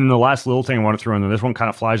 And then the last little thing I want to throw in there, this one kind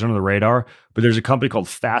of flies under the radar, but there's a company called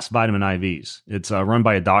Fast Vitamin IVs. It's run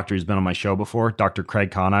by a doctor who's been on my show before, Dr.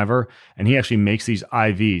 Craig Conover, and he actually makes these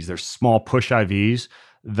IVs. They're small push IVs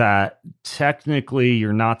that technically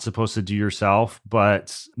you're not supposed to do yourself,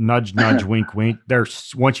 but nudge, nudge, wink, wink.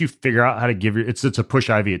 There's once you figure out how to give it's a push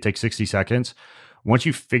IV. It takes 60 seconds. Once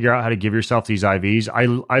you figure out how to give yourself these IVs,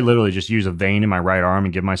 I literally just use a vein in my right arm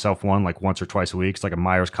and give myself one like once or twice a week. It's like a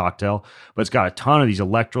Myers cocktail, but it's got a ton of these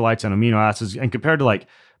electrolytes and amino acids. And compared to like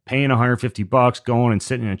paying $150, going and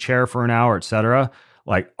sitting in a chair for an hour, etc.,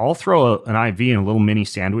 like I'll throw an IV in a little mini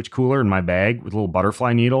sandwich cooler in my bag with a little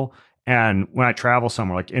butterfly needle. And when I travel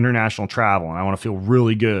somewhere like international travel and I want to feel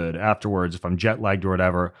really good afterwards, if I'm jet lagged or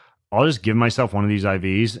whatever, I'll just give myself one of these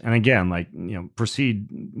IVs. And again, like, proceed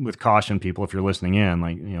with caution, people, if you're listening in,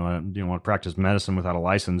 like, you don't want to practice medicine without a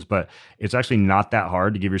license, but it's actually not that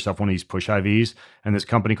hard to give yourself one of these push IVs. And this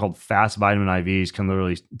company called Fast Vitamin IVs can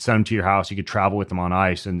literally send them to your house. You could travel with them on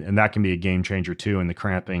ice. And that can be a game changer too in the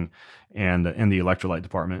cramping and in the electrolyte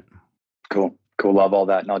department. Cool. Love all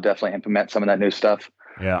that. And I'll definitely implement some of that new stuff.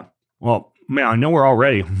 Yeah. Well, man, I know we're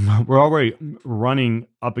already running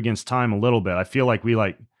up against time a little bit. I feel like we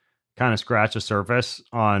kind of scratch the surface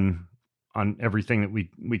on everything that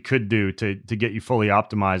we could do to get you fully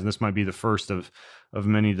optimized. And this might be the first of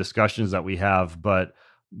many discussions that we have, but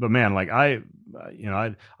man, like I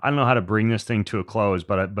don't know how to bring this thing to a close,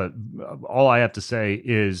 but all I have to say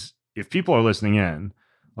is if people are listening in,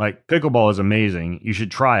 like pickleball is amazing. You should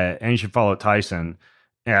try it and you should follow Tyson.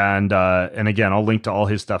 And again, I'll link to all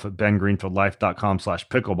his stuff at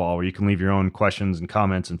bengreenfieldlife.com/pickleball, where you can leave your own questions and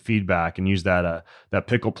comments and feedback, and use that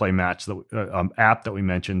pickle play match app that we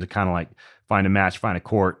mentioned to kind of like find a match, find a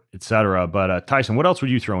court, etc. But Tyson, what else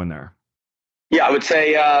would you throw in there? Yeah, I would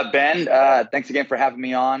say Ben, thanks again for having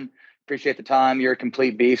me on. Appreciate the time. You're a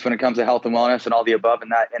complete beast when it comes to health and wellness and all the above in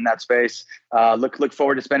that space. Look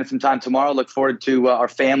forward to spending some time tomorrow. Look forward to our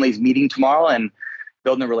families meeting tomorrow and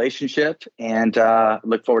building a relationship, and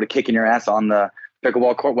look forward to kicking your ass on the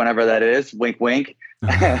pickleball court whenever that is. Wink, wink.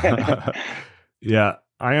 Yeah,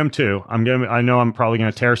 I am too. I know I'm probably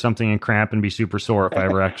gonna tear something and cramp and be super sore if I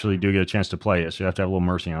ever actually do get a chance to play it. So you have to have a little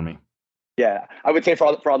mercy on me. Yeah, I would say for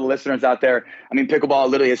all the listeners out there, I mean, pickleball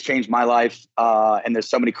literally has changed my life, and there's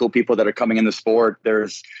so many cool people that are coming in the sport.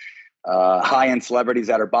 There's high-end celebrities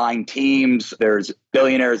that are buying teams. There's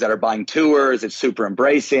billionaires that are buying tours. It's super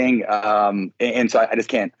embracing. And so I just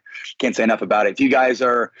can't say enough about it. If you guys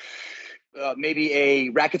are maybe a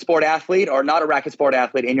racket sport athlete or not a racket sport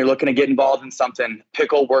athlete and you're looking to get involved in something,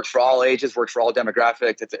 pickle works for all ages, works for all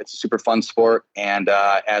demographics. It's a super fun sport. And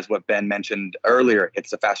as what Ben mentioned earlier, it's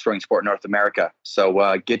the fast growing sport in North America.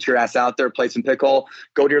 So get your ass out there, play some pickle,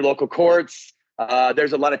 go to your local courts.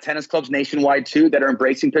 There's a lot of tennis clubs nationwide too that are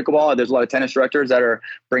embracing pickleball. There's a lot of tennis directors that are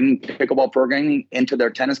bringing pickleball programming into their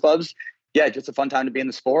tennis clubs. Yeah, just a fun time to be in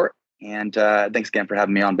the sport. And thanks again for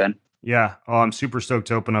having me on, Ben. Yeah, I'm super stoked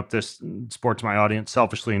to open up this sport to my audience.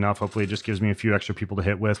 Selfishly enough, hopefully it just gives me a few extra people to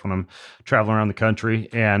hit with when I'm traveling around the country.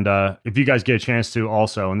 And if you guys get a chance to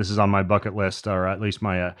also, and this is on my bucket list, or at least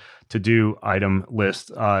my to-do item list,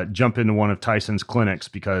 jump into one of Tyson's clinics,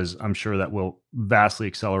 because I'm sure that will vastly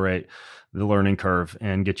accelerate the learning curve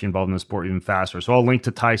and get you involved in the sport even faster. So I'll link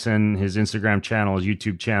to Tyson, his Instagram channel, his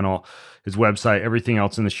YouTube channel, his website, everything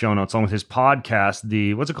else in the show notes, along with his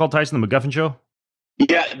podcast, what's it called, Tyson? The McGuffin Show?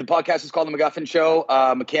 Yeah, the podcast is called The McGuffin Show.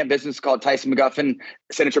 My camp business is called Tyson McGuffin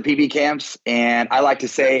Signature PB Camps. And I like to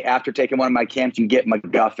say, after taking one of my camps, you get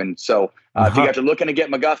McGuffin. So if you guys are looking to get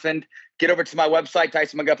McGuffin, get over to my website,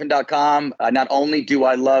 TysonMcGuffin.com. Not only do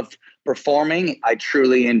I love performing, I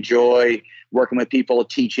truly enjoy working with people,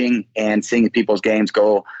 teaching, and seeing people's games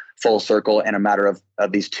go full circle in a matter of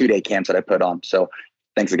these 2-day camps that I put on. So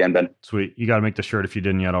thanks again, Ben. Sweet. You got to make the shirt if you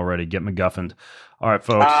didn't yet already. Get McGuffined. All right,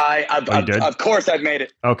 folks. Of course I've made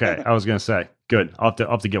it. Okay. I was going to say, good. I'll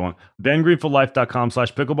have to get one.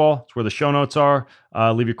 bengreenfieldlife.com/pickleball. It's where the show notes are.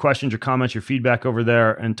 Leave your questions, your comments, your feedback over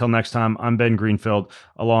there. Until next time, I'm Ben Greenfield,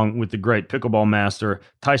 along with the great pickleball master,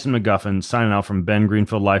 Tyson McGuffin, signing out from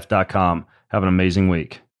bengreenfieldlife.com. Have an amazing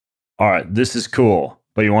week. All right. This is cool,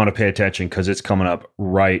 but you want to pay attention because it's coming up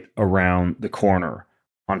right around the corner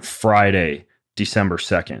on Friday, December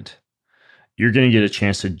 2nd. you're going to get a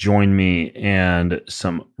chance to join me and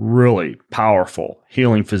some really powerful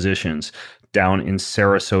healing physicians down in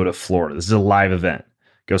Sarasota, Florida. This is a live event.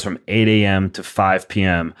 It goes from 8 a.m. to 5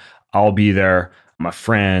 p.m. I'll be there. My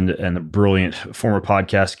friend and the brilliant former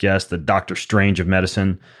podcast guest, the Dr. Strange of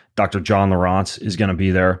Medicine, Dr. John Lawrence, is going to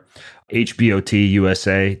be there. HBOT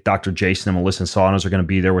USA, Dr. Jason and Melissa Saunas are going to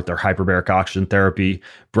be there with their hyperbaric oxygen therapy.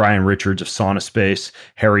 Brian Richards of Sauna Space,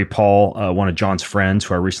 Harry Paul, one of John's friends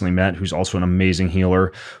who I recently met, who's also an amazing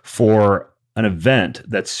healer, for an event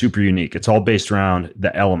that's super unique. It's all based around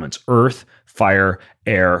the elements: earth, fire,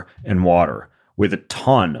 air, and water, with a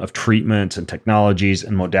ton of treatments and technologies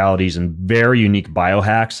and modalities and very unique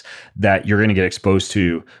biohacks that you're going to get exposed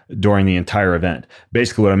to during the entire event.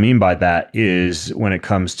 Basically, what I mean by that is when it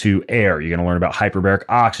comes to air, you're going to learn about hyperbaric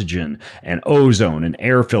oxygen and ozone and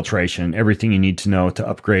air filtration, everything you need to know to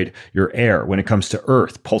upgrade your air. When it comes to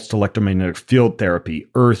earth, pulsed electromagnetic field therapy,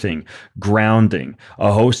 earthing, grounding,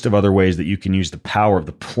 a host of other ways that you can use the power of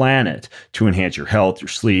the planet to enhance your health, your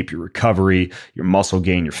sleep, your recovery, your muscle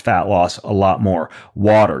gain, your fat loss, a lot more.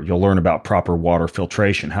 Water, you'll learn about proper water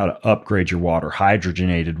filtration, how to upgrade your water,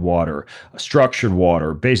 hydrogenated water, structured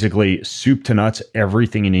water, basically soup to nuts,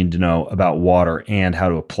 everything you need to know about water and how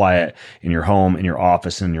to apply it in your home, in your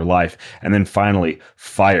office, in your life. And then finally,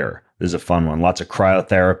 fire. This is a fun one. Lots of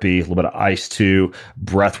cryotherapy, a little bit of ice too,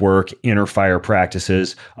 breath work, inner fire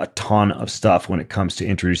practices, a ton of stuff when it comes to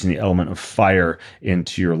introducing the element of fire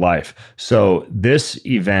into your life. So this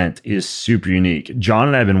event is super unique. John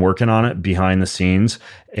and I have been working on it behind the scenes,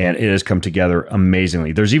 and it has come together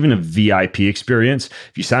amazingly. There's even a VIP experience.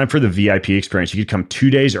 If you sign up for the VIP experience, you could come 2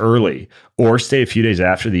 days early or stay a few days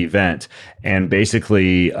after the event. And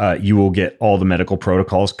basically, you will get all the medical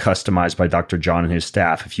protocols customized by Dr. John and his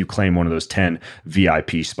staff if you claim one of those 10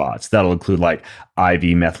 VIP spots. That'll include like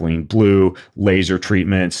IV methylene blue, laser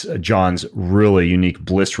treatments, John's really unique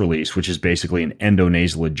bliss release, which is basically an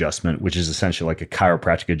endonasal adjustment, which is essentially like a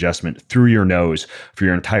chiropractic adjustment through your nose for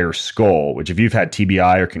your entire skull, which if you've had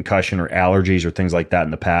TBI or concussion or allergies or things like that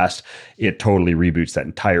in the past, it totally reboots that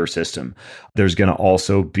entire system. There's going to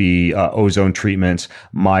also be ozone treatments,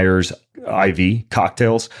 Myers IV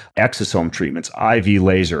cocktails, exosome treatments, IV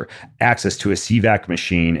laser, access to a CVAC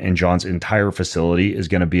machine, and John's entire facility is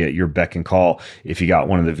going to be at your beck and call if you got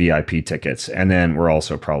one of the VIP tickets. And then we're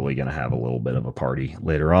also probably going to have a little bit of a party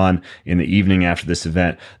later on in the evening after this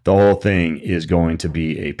event. The whole thing is going to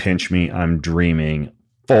be a pinch me, I'm dreaming,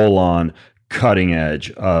 full on cutting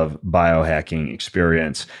edge of biohacking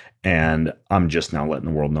experience. And I'm just now letting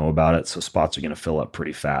the world know about it. So spots are going to fill up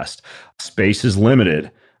pretty fast. Space is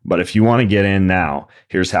limited, but if you want to get in now,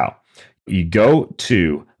 here's how. You go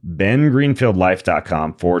to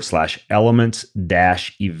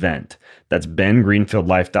bengreenfieldlife.com/elements-event. That's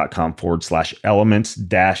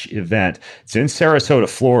bengreenfieldlife.com/elements-event. It's in Sarasota,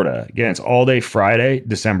 Florida. Again, it's all day Friday,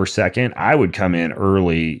 December 2nd. I would come in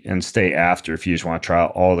early and stay after if you just want to try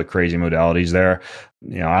out all the crazy modalities there.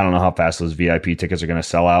 You know, I don't know how fast those VIP tickets are going to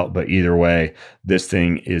sell out, but either way, this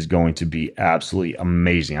thing is going to be absolutely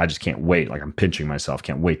amazing. I just can't wait. Like, I'm pinching myself.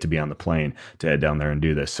 Can't wait to be on the plane to head down there and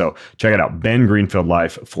do this. So check it out.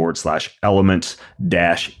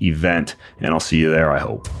 bengreenfieldlife.com/elements-event. And I'll see you there, I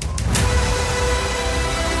hope.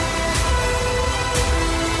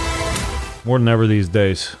 More than ever these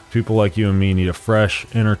days, people like you and me need a fresh,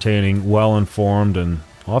 entertaining, well-informed, and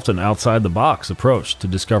often outside-the-box approach to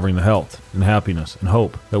discovering the health and happiness and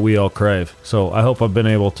hope that we all crave. So I hope I've been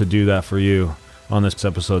able to do that for you on this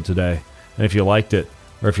episode today. And if you liked it,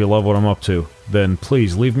 or if you love what I'm up to, then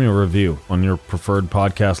please leave me a review on your preferred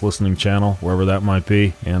podcast listening channel, wherever that might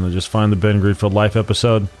be, and just find the Ben Greenfield Life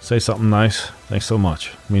episode. Say something nice. Thanks so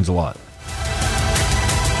much. It means a lot.